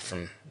screenshot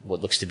from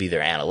what looks to be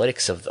their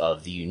analytics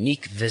of the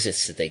unique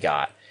visits that they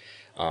got.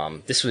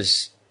 This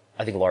was,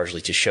 I think,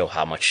 largely to show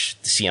how much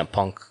the CM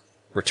Punk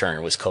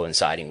return was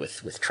coinciding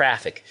with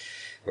traffic,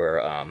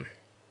 where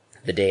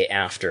the day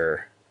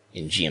after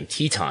in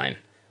GMT time,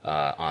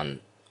 on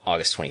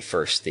August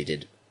 21st, they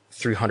did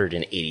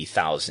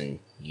 380,000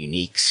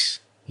 unique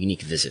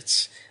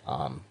visits.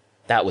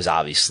 That was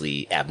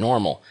obviously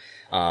abnormal.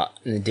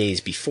 In the days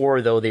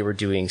before, though, they were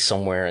doing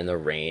somewhere in the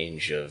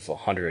range of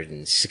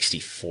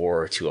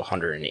 164 to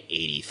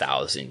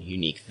 180,000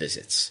 unique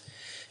visits.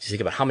 So think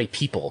about how many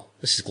people,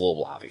 this is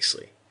global,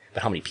 obviously,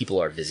 but how many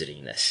people are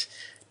visiting this.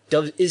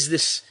 Is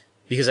this,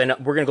 because I know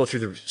we're going to go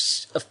through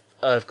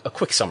a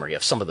quick summary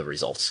of some of the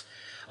results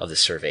of the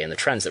survey and the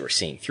trends that we're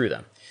seeing through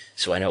them.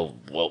 So I know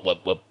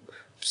what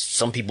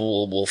some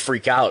people will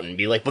freak out and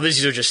be like, well,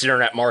 these are just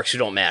internet marks who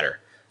don't matter.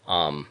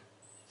 To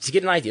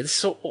get an idea, this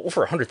is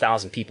over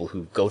 100,000 people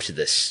who go to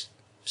this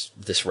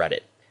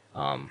Reddit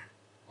on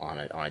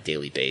a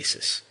daily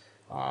basis.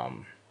 I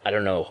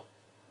don't know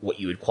what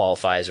you would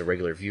qualify as a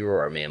regular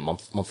viewer, or maybe a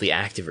monthly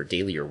active or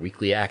daily or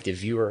weekly active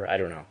viewer. I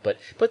don't know, but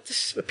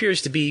this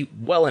appears to be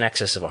well in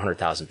excess of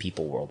 100,000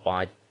 people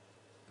worldwide.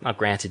 Now,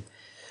 granted,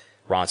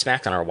 Raw and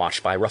SmackDown are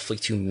watched by roughly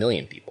 2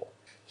 million people,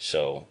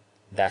 so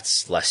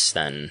that's less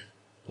than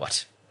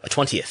a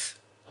 20th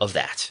of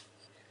that.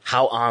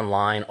 How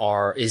online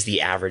is the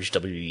average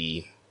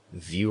WWE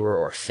viewer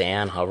or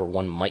fan, however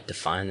one might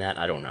define that,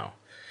 I don't know.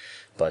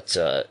 But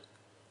I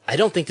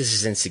don't think this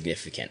is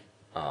insignificant.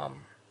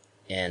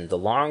 And the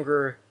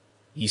longer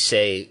you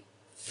say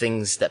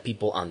things that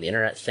people on the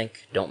internet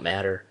think don't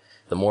matter,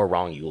 the more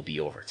wrong you will be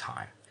over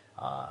time.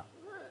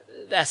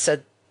 That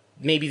said,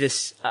 maybe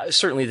this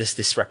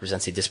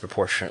represents a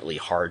disproportionately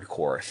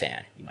hardcore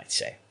fan, you might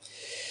say.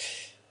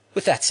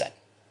 With that said,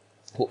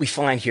 what we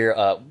find here,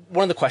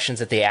 one of the questions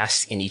that they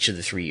asked in each of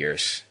the 3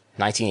 years,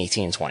 19,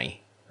 18, and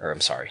 20,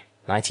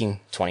 19,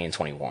 20, and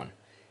 21,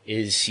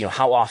 is,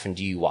 how often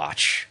do you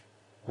watch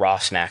Raw,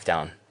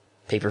 SmackDown,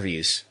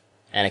 pay-per-views,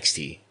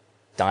 NXT,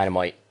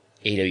 Dynamite,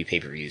 AEW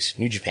pay-per-views,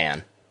 New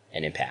Japan,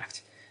 and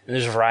Impact? And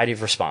there's a variety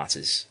of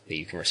responses that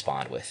you can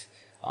respond with,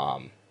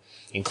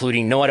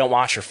 including, no, I don't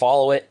watch or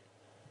follow it.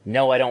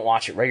 No, I don't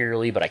watch it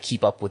regularly, but I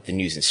keep up with the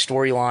news and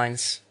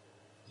storylines.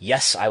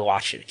 Yes, I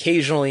watch it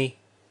occasionally.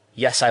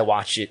 Yes, I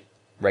watch it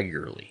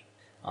regularly.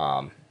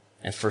 And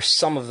for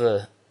some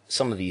of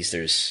these,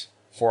 there's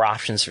 4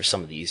 options. For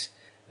some of these,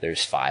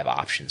 there's 5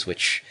 options,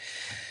 which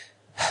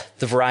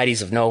the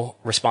varieties of no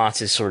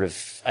responses sort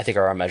of, I think,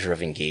 are a measure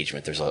of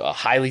engagement. There's a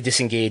highly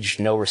disengaged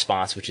no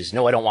response, which is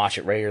no, I don't watch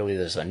it regularly.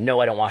 There's a no,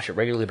 I don't watch it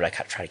regularly, but I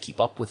try to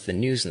keep up with the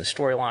news and the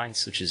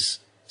storylines, which is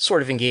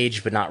sort of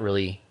engaged, but not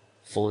really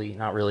fully,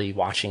 not really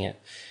watching it.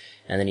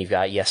 And then you've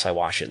got, yes, I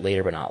watch it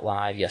later, but not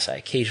live. Yes, I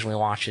occasionally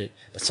watch it,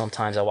 but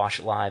sometimes I watch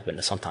it live,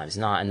 but sometimes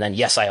not. And then,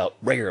 yes, I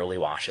regularly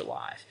watch it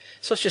live.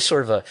 So it's just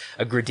sort of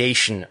a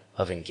gradation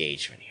of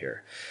engagement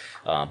here.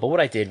 But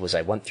what I did was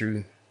I went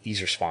through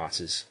these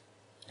responses,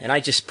 and I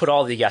just put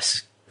all the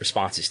yes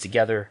responses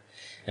together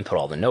and put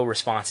all the no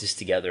responses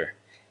together,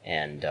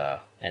 and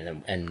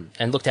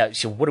looked at,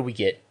 so what do we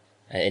get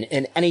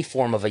in any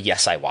form of a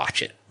yes, I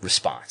watch it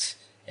response.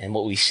 And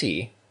what we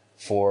see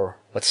for,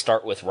 let's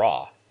start with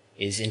Raw,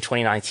 is in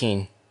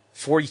 2019,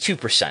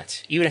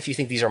 42%. Even if you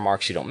think these are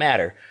marks who don't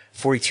matter,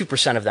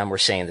 42% of them were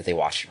saying that they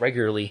watched it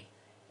regularly,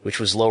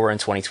 which was lower in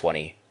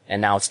 2020, and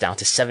now it's down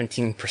to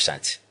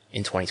 17%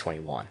 in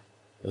 2021.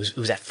 It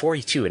was at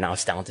 42, and now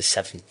it's down to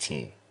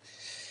 17.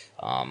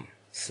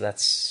 So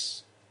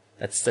that's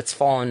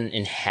fallen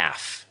in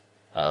half,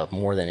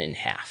 more than in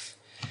half,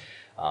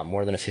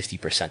 more than a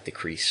 50%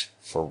 decrease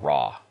for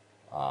Raw.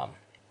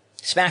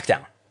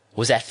 SmackDown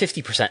was at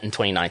 50% in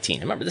 2019.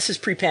 Remember, this is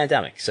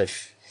pre-pandemic, so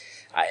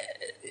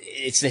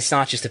it's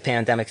not just a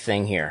pandemic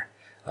thing here,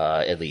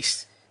 at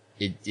least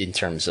in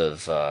terms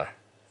of,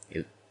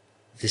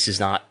 this is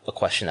not a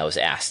question that was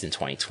asked in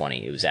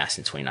 2020. It was asked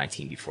in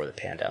 2019 before the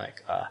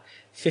pandemic.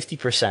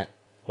 50%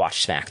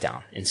 watch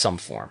SmackDown in some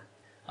form.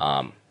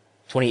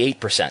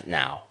 28%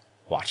 now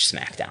watch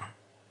SmackDown.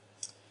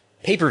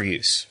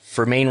 Pay-per-views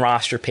for main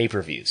roster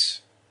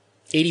pay-per-views.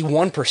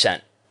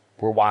 81%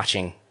 were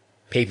watching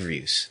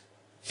pay-per-views.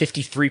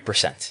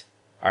 53%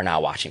 are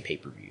now watching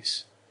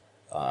pay-per-views.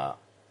 All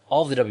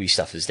of the W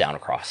stuff is down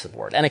across the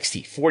board.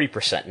 NXT,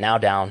 40%, now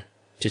down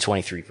to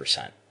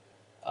 23%.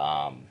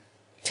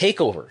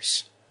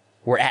 Takeovers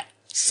were at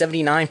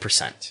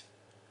 79%,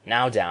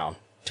 now down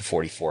to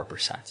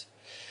 44%.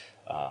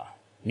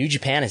 New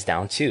Japan is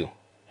down too,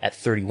 at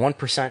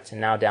 31% and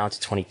now down to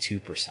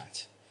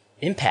 22%.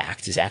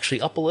 Impact is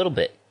actually up a little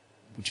bit,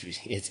 which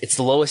it's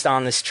the lowest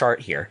on this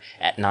chart here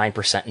at 9%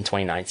 in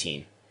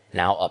 2019,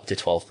 now up to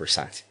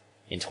 12%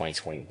 in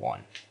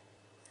 2021.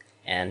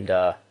 And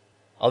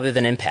other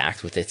than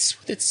Impact, with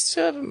its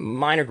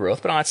minor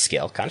growth, but on its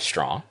scale, kind of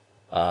strong,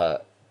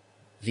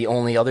 the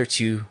only other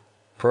two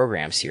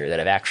programs here that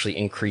have actually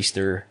increased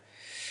their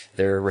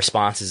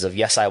responses of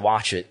yes, I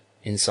watch it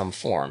in some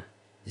form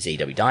is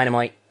AEW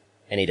Dynamite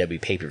and AEW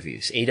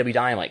pay-per-views. AEW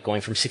Dynamite going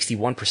from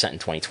 61% in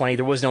 2020.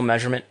 There was no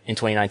measurement in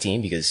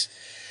 2019 because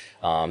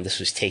this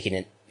was taken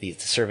in, the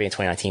survey in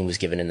 2019 was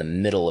given in the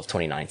middle of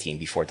 2019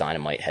 before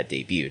Dynamite had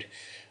debuted.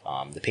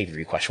 The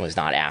pay-per-view question was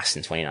not asked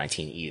in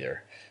 2019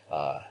 either.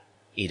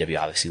 AEW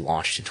obviously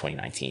launched in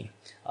 2019.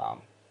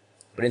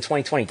 But in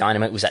 2020,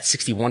 Dynamite was at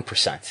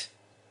 61%.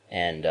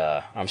 And,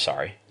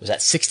 was at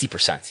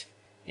 60%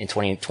 in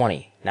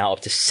 2020, now up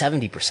to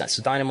 70%.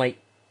 So Dynamite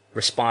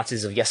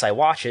responses of yes, I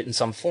watch it in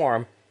some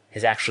form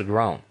has actually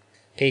grown.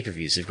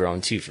 Pay-per-views have grown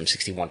too from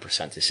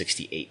 61% to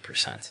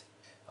 68%.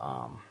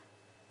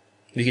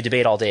 We could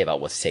debate all day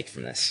about what to take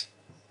from this,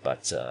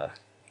 but,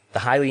 the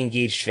highly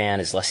engaged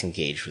fan is less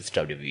engaged with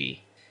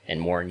WWE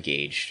and more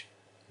engaged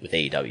with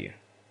AEW.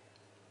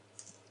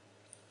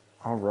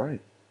 All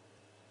right.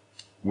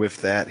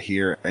 With that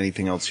here,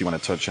 anything else you want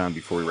to touch on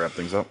before we wrap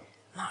things up?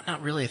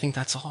 Not really. I think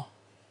that's all.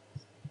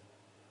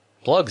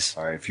 Plugs.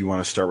 All right. If you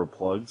want to start with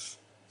plugs.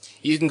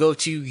 You can go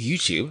to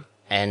YouTube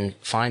and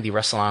find the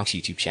WrestleNomics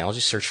YouTube channel.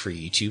 Just search for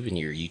YouTube in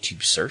your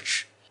YouTube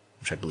search,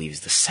 which I believe is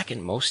the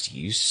second most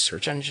used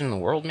search engine in the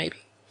world, maybe.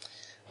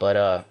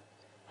 But,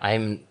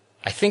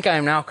 I think I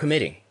am now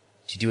committing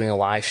to doing a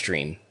live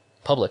stream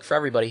public for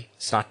everybody.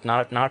 It's not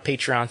a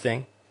Patreon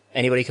thing.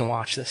 Anybody can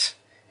watch this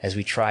as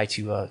we try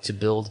to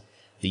build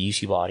the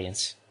YouTube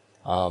audience.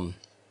 You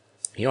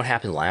know what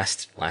happened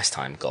last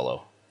time,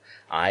 Gullo?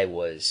 I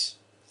was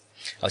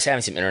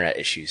having some internet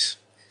issues.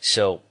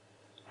 So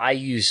I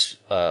use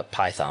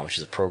Python, which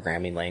is a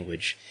programming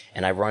language,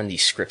 and I run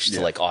these scripts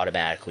to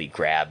automatically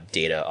grab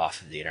data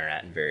off of the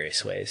internet in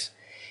various ways.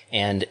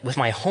 And with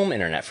my home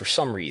internet, for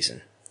some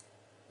reason,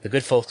 the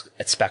good folks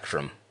at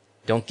Spectrum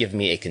don't give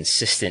me a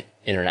consistent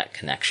internet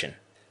connection.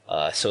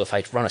 So if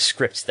I run a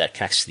script that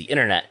connects to the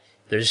internet,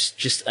 there's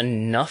just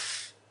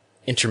enough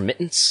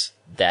intermittence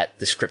that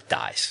the script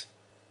dies.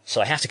 So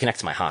I have to connect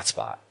to my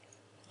hotspot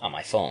on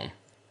my phone.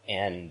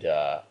 And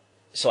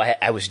so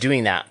I was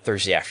doing that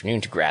Thursday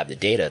afternoon to grab the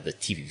data, the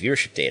TV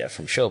viewership data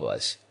from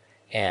Showbuzz.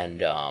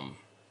 And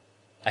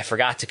I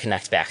forgot to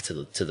connect back to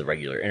the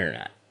regular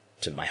internet,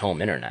 to my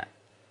home internet.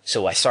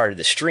 So I started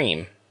the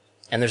stream,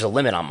 and there's a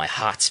limit on my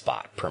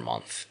hotspot per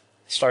month.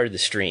 I started the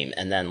stream,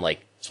 and then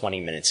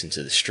 20 minutes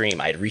into the stream,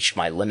 I had reached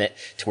my limit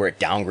to where it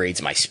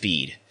downgrades my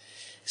speed.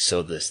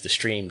 So the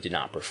stream did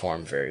not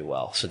perform very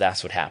well. So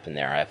that's what happened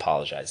there. I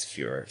apologize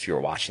if you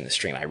were watching the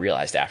stream. I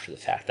realized after the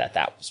fact that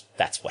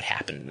that's what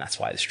happened, and that's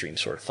why the stream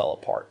sort of fell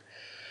apart.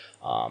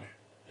 But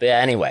yeah,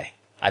 anyway,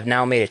 I've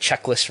now made a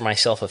checklist for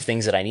myself of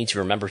things that I need to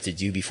remember to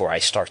do before I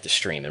start the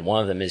stream, and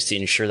one of them is to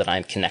ensure that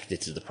I'm connected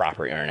to the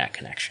proper internet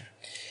connection.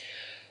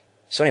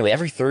 So anyway,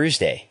 every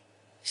Thursday,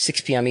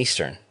 6 p.m.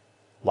 Eastern,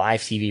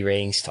 live TV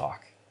ratings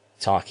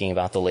talking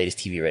about the latest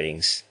TV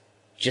ratings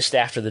just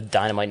after the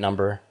Dynamite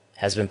number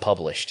has been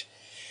published.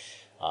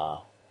 I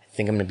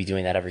think I'm going to be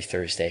doing that every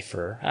Thursday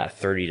for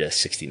 30 to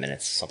 60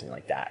 minutes, something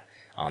like that,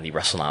 on the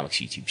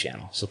WrestleNomics YouTube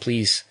channel. So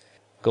please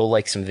go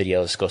like some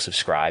videos, go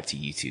subscribe to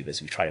YouTube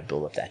as we try to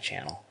build up that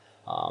channel.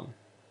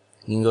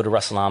 You can go to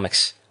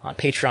WrestleNomics on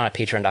Patreon at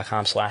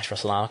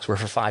patreon.com/WrestleNomics, where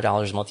for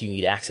 $5 a month you can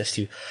get access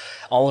to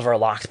all of our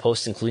locked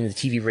posts, including the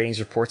TV ratings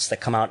reports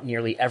that come out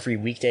nearly every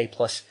weekday,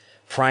 plus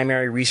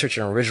primary research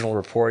and original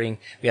reporting.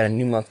 We got a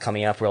new month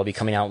coming up where I'll be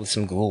coming out with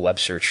some Google web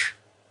search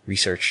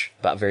research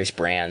about various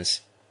brands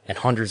and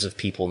hundreds of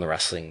people in the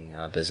wrestling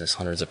business,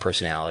 hundreds of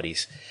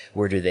personalities.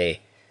 How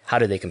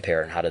do they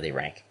compare and how do they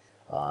rank?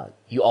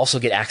 You also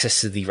get access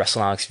to the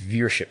WrestleNomics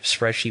viewership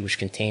spreadsheet, which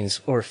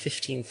contains over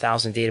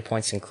 15,000 data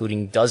points,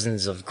 including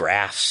dozens of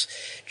graphs,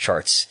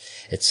 charts,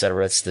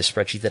 etc. It's the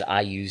spreadsheet that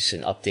I use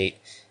and update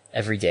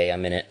every day.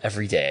 I'm in it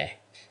every day,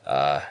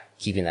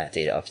 keeping that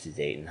data up to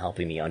date and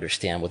helping me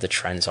understand what the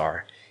trends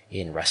are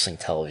in wrestling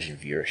television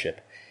viewership.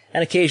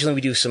 And occasionally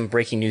we do some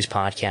breaking news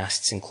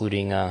podcasts,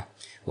 including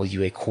we'll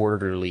do a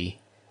quarterly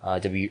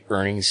W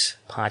earnings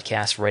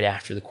podcast right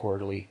after the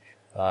quarterly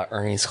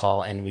earnings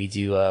call, and we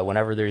do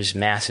whenever there's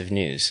massive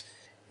news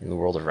in the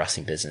world of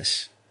wrestling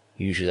business.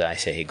 Usually I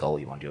say, hey, Gull,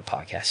 you want to do a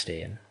podcast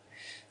today? And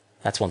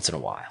that's once in a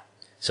while.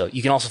 So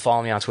you can also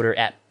follow me on Twitter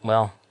at,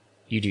 well,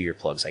 you do your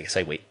plugs. I guess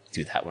I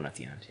do that one at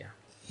the end, yeah.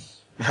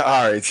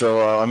 All right,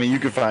 so you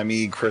can find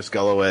me, Chris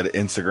Gullo, at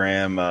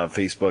Instagram,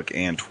 Facebook,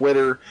 and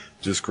Twitter,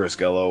 just Chris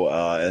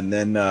Gullo. And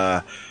then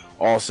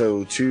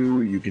also,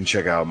 too, you can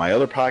check out my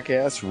other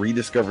podcast,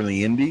 Rediscovering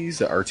the Indies,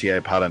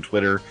 RTI Pod on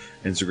Twitter,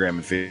 Instagram,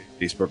 and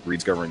Facebook,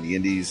 Rediscovering the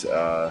Indies.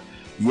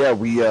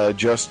 We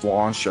just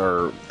launched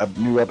our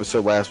new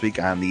episode last week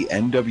on the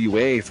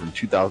NWA from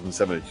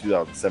 2007 to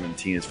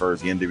 2017 as far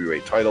as the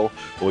NWA title.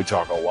 But we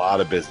talk a lot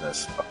of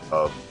business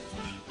of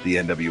the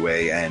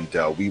NWA, and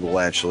we will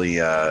actually,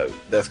 that's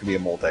going to be a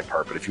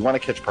multi-part. But if you want to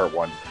catch part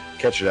one,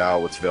 catch it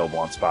out. It's available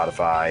on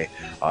Spotify,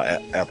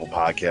 Apple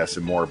Podcasts,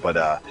 and more.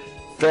 But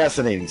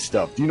fascinating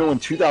stuff. Do you know in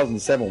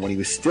 2007, when he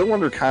was still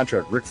under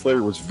contract, Ric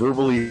Flair was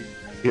verbally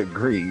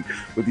agreeing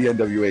with the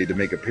NWA to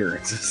make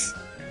appearances?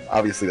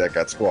 Obviously, that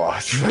got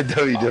squashed by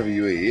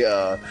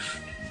WWE.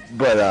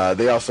 But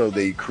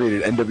they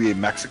created NWA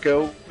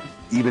Mexico,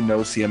 even though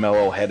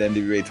CMLL had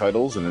NWA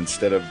titles, and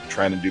instead of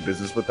trying to do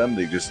business with them,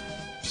 they just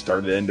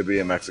started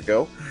NWA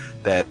Mexico.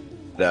 That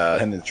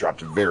attendance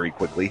dropped very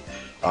quickly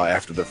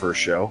after the first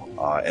show.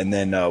 And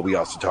then we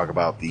also talk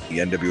about the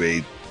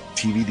NWA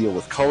TV deal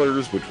with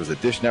Colors, which was a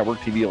Dish Network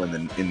TV deal in the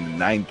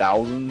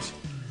 9000s.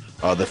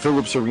 The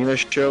Phillips Arena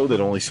show that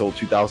only sold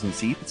 2,000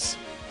 seats.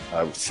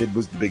 Sid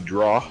was the big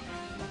draw.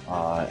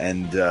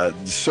 And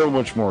so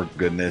much more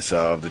goodness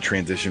of the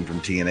transition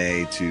from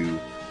TNA to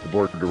the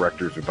board of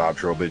directors with Bob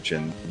Trowbridge,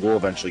 and we'll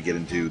eventually get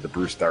into the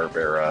Bruce Tharpe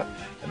era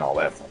and all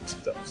that fun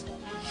stuff.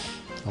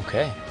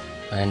 Okay.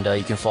 And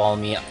you can follow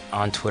me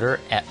on Twitter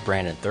at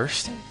Brandon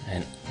Thurston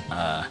and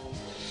at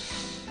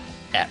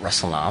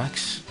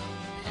WrestleNomics.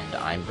 And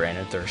I'm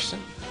Brandon Thurston.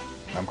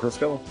 I'm Chris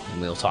Gullo.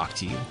 And we'll talk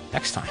to you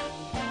next time.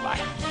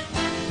 Bye.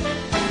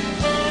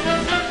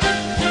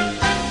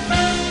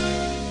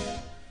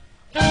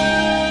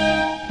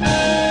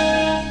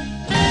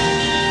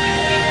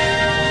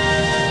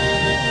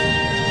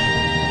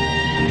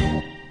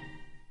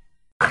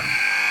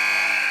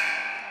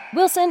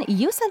 Wilson,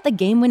 you sent the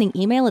game-winning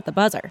email at the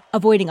buzzer,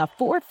 avoiding a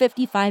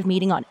 4:55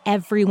 meeting on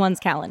everyone's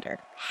calendar.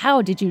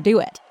 How did you do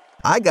it?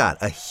 I got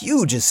a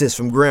huge assist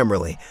from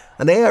Grammarly,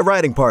 an AI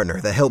writing partner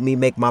that helped me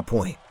make my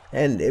point.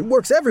 And it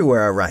works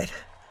everywhere I write.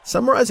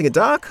 Summarizing a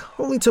doc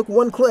only took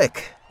one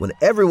click. When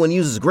everyone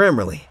uses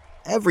Grammarly,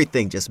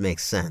 everything just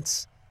makes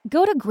sense.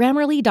 Go to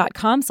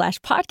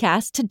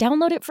Grammarly.com/podcast to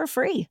download it for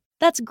free.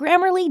 That's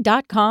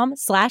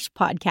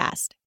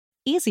Grammarly.com/podcast.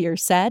 Easier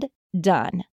said, done.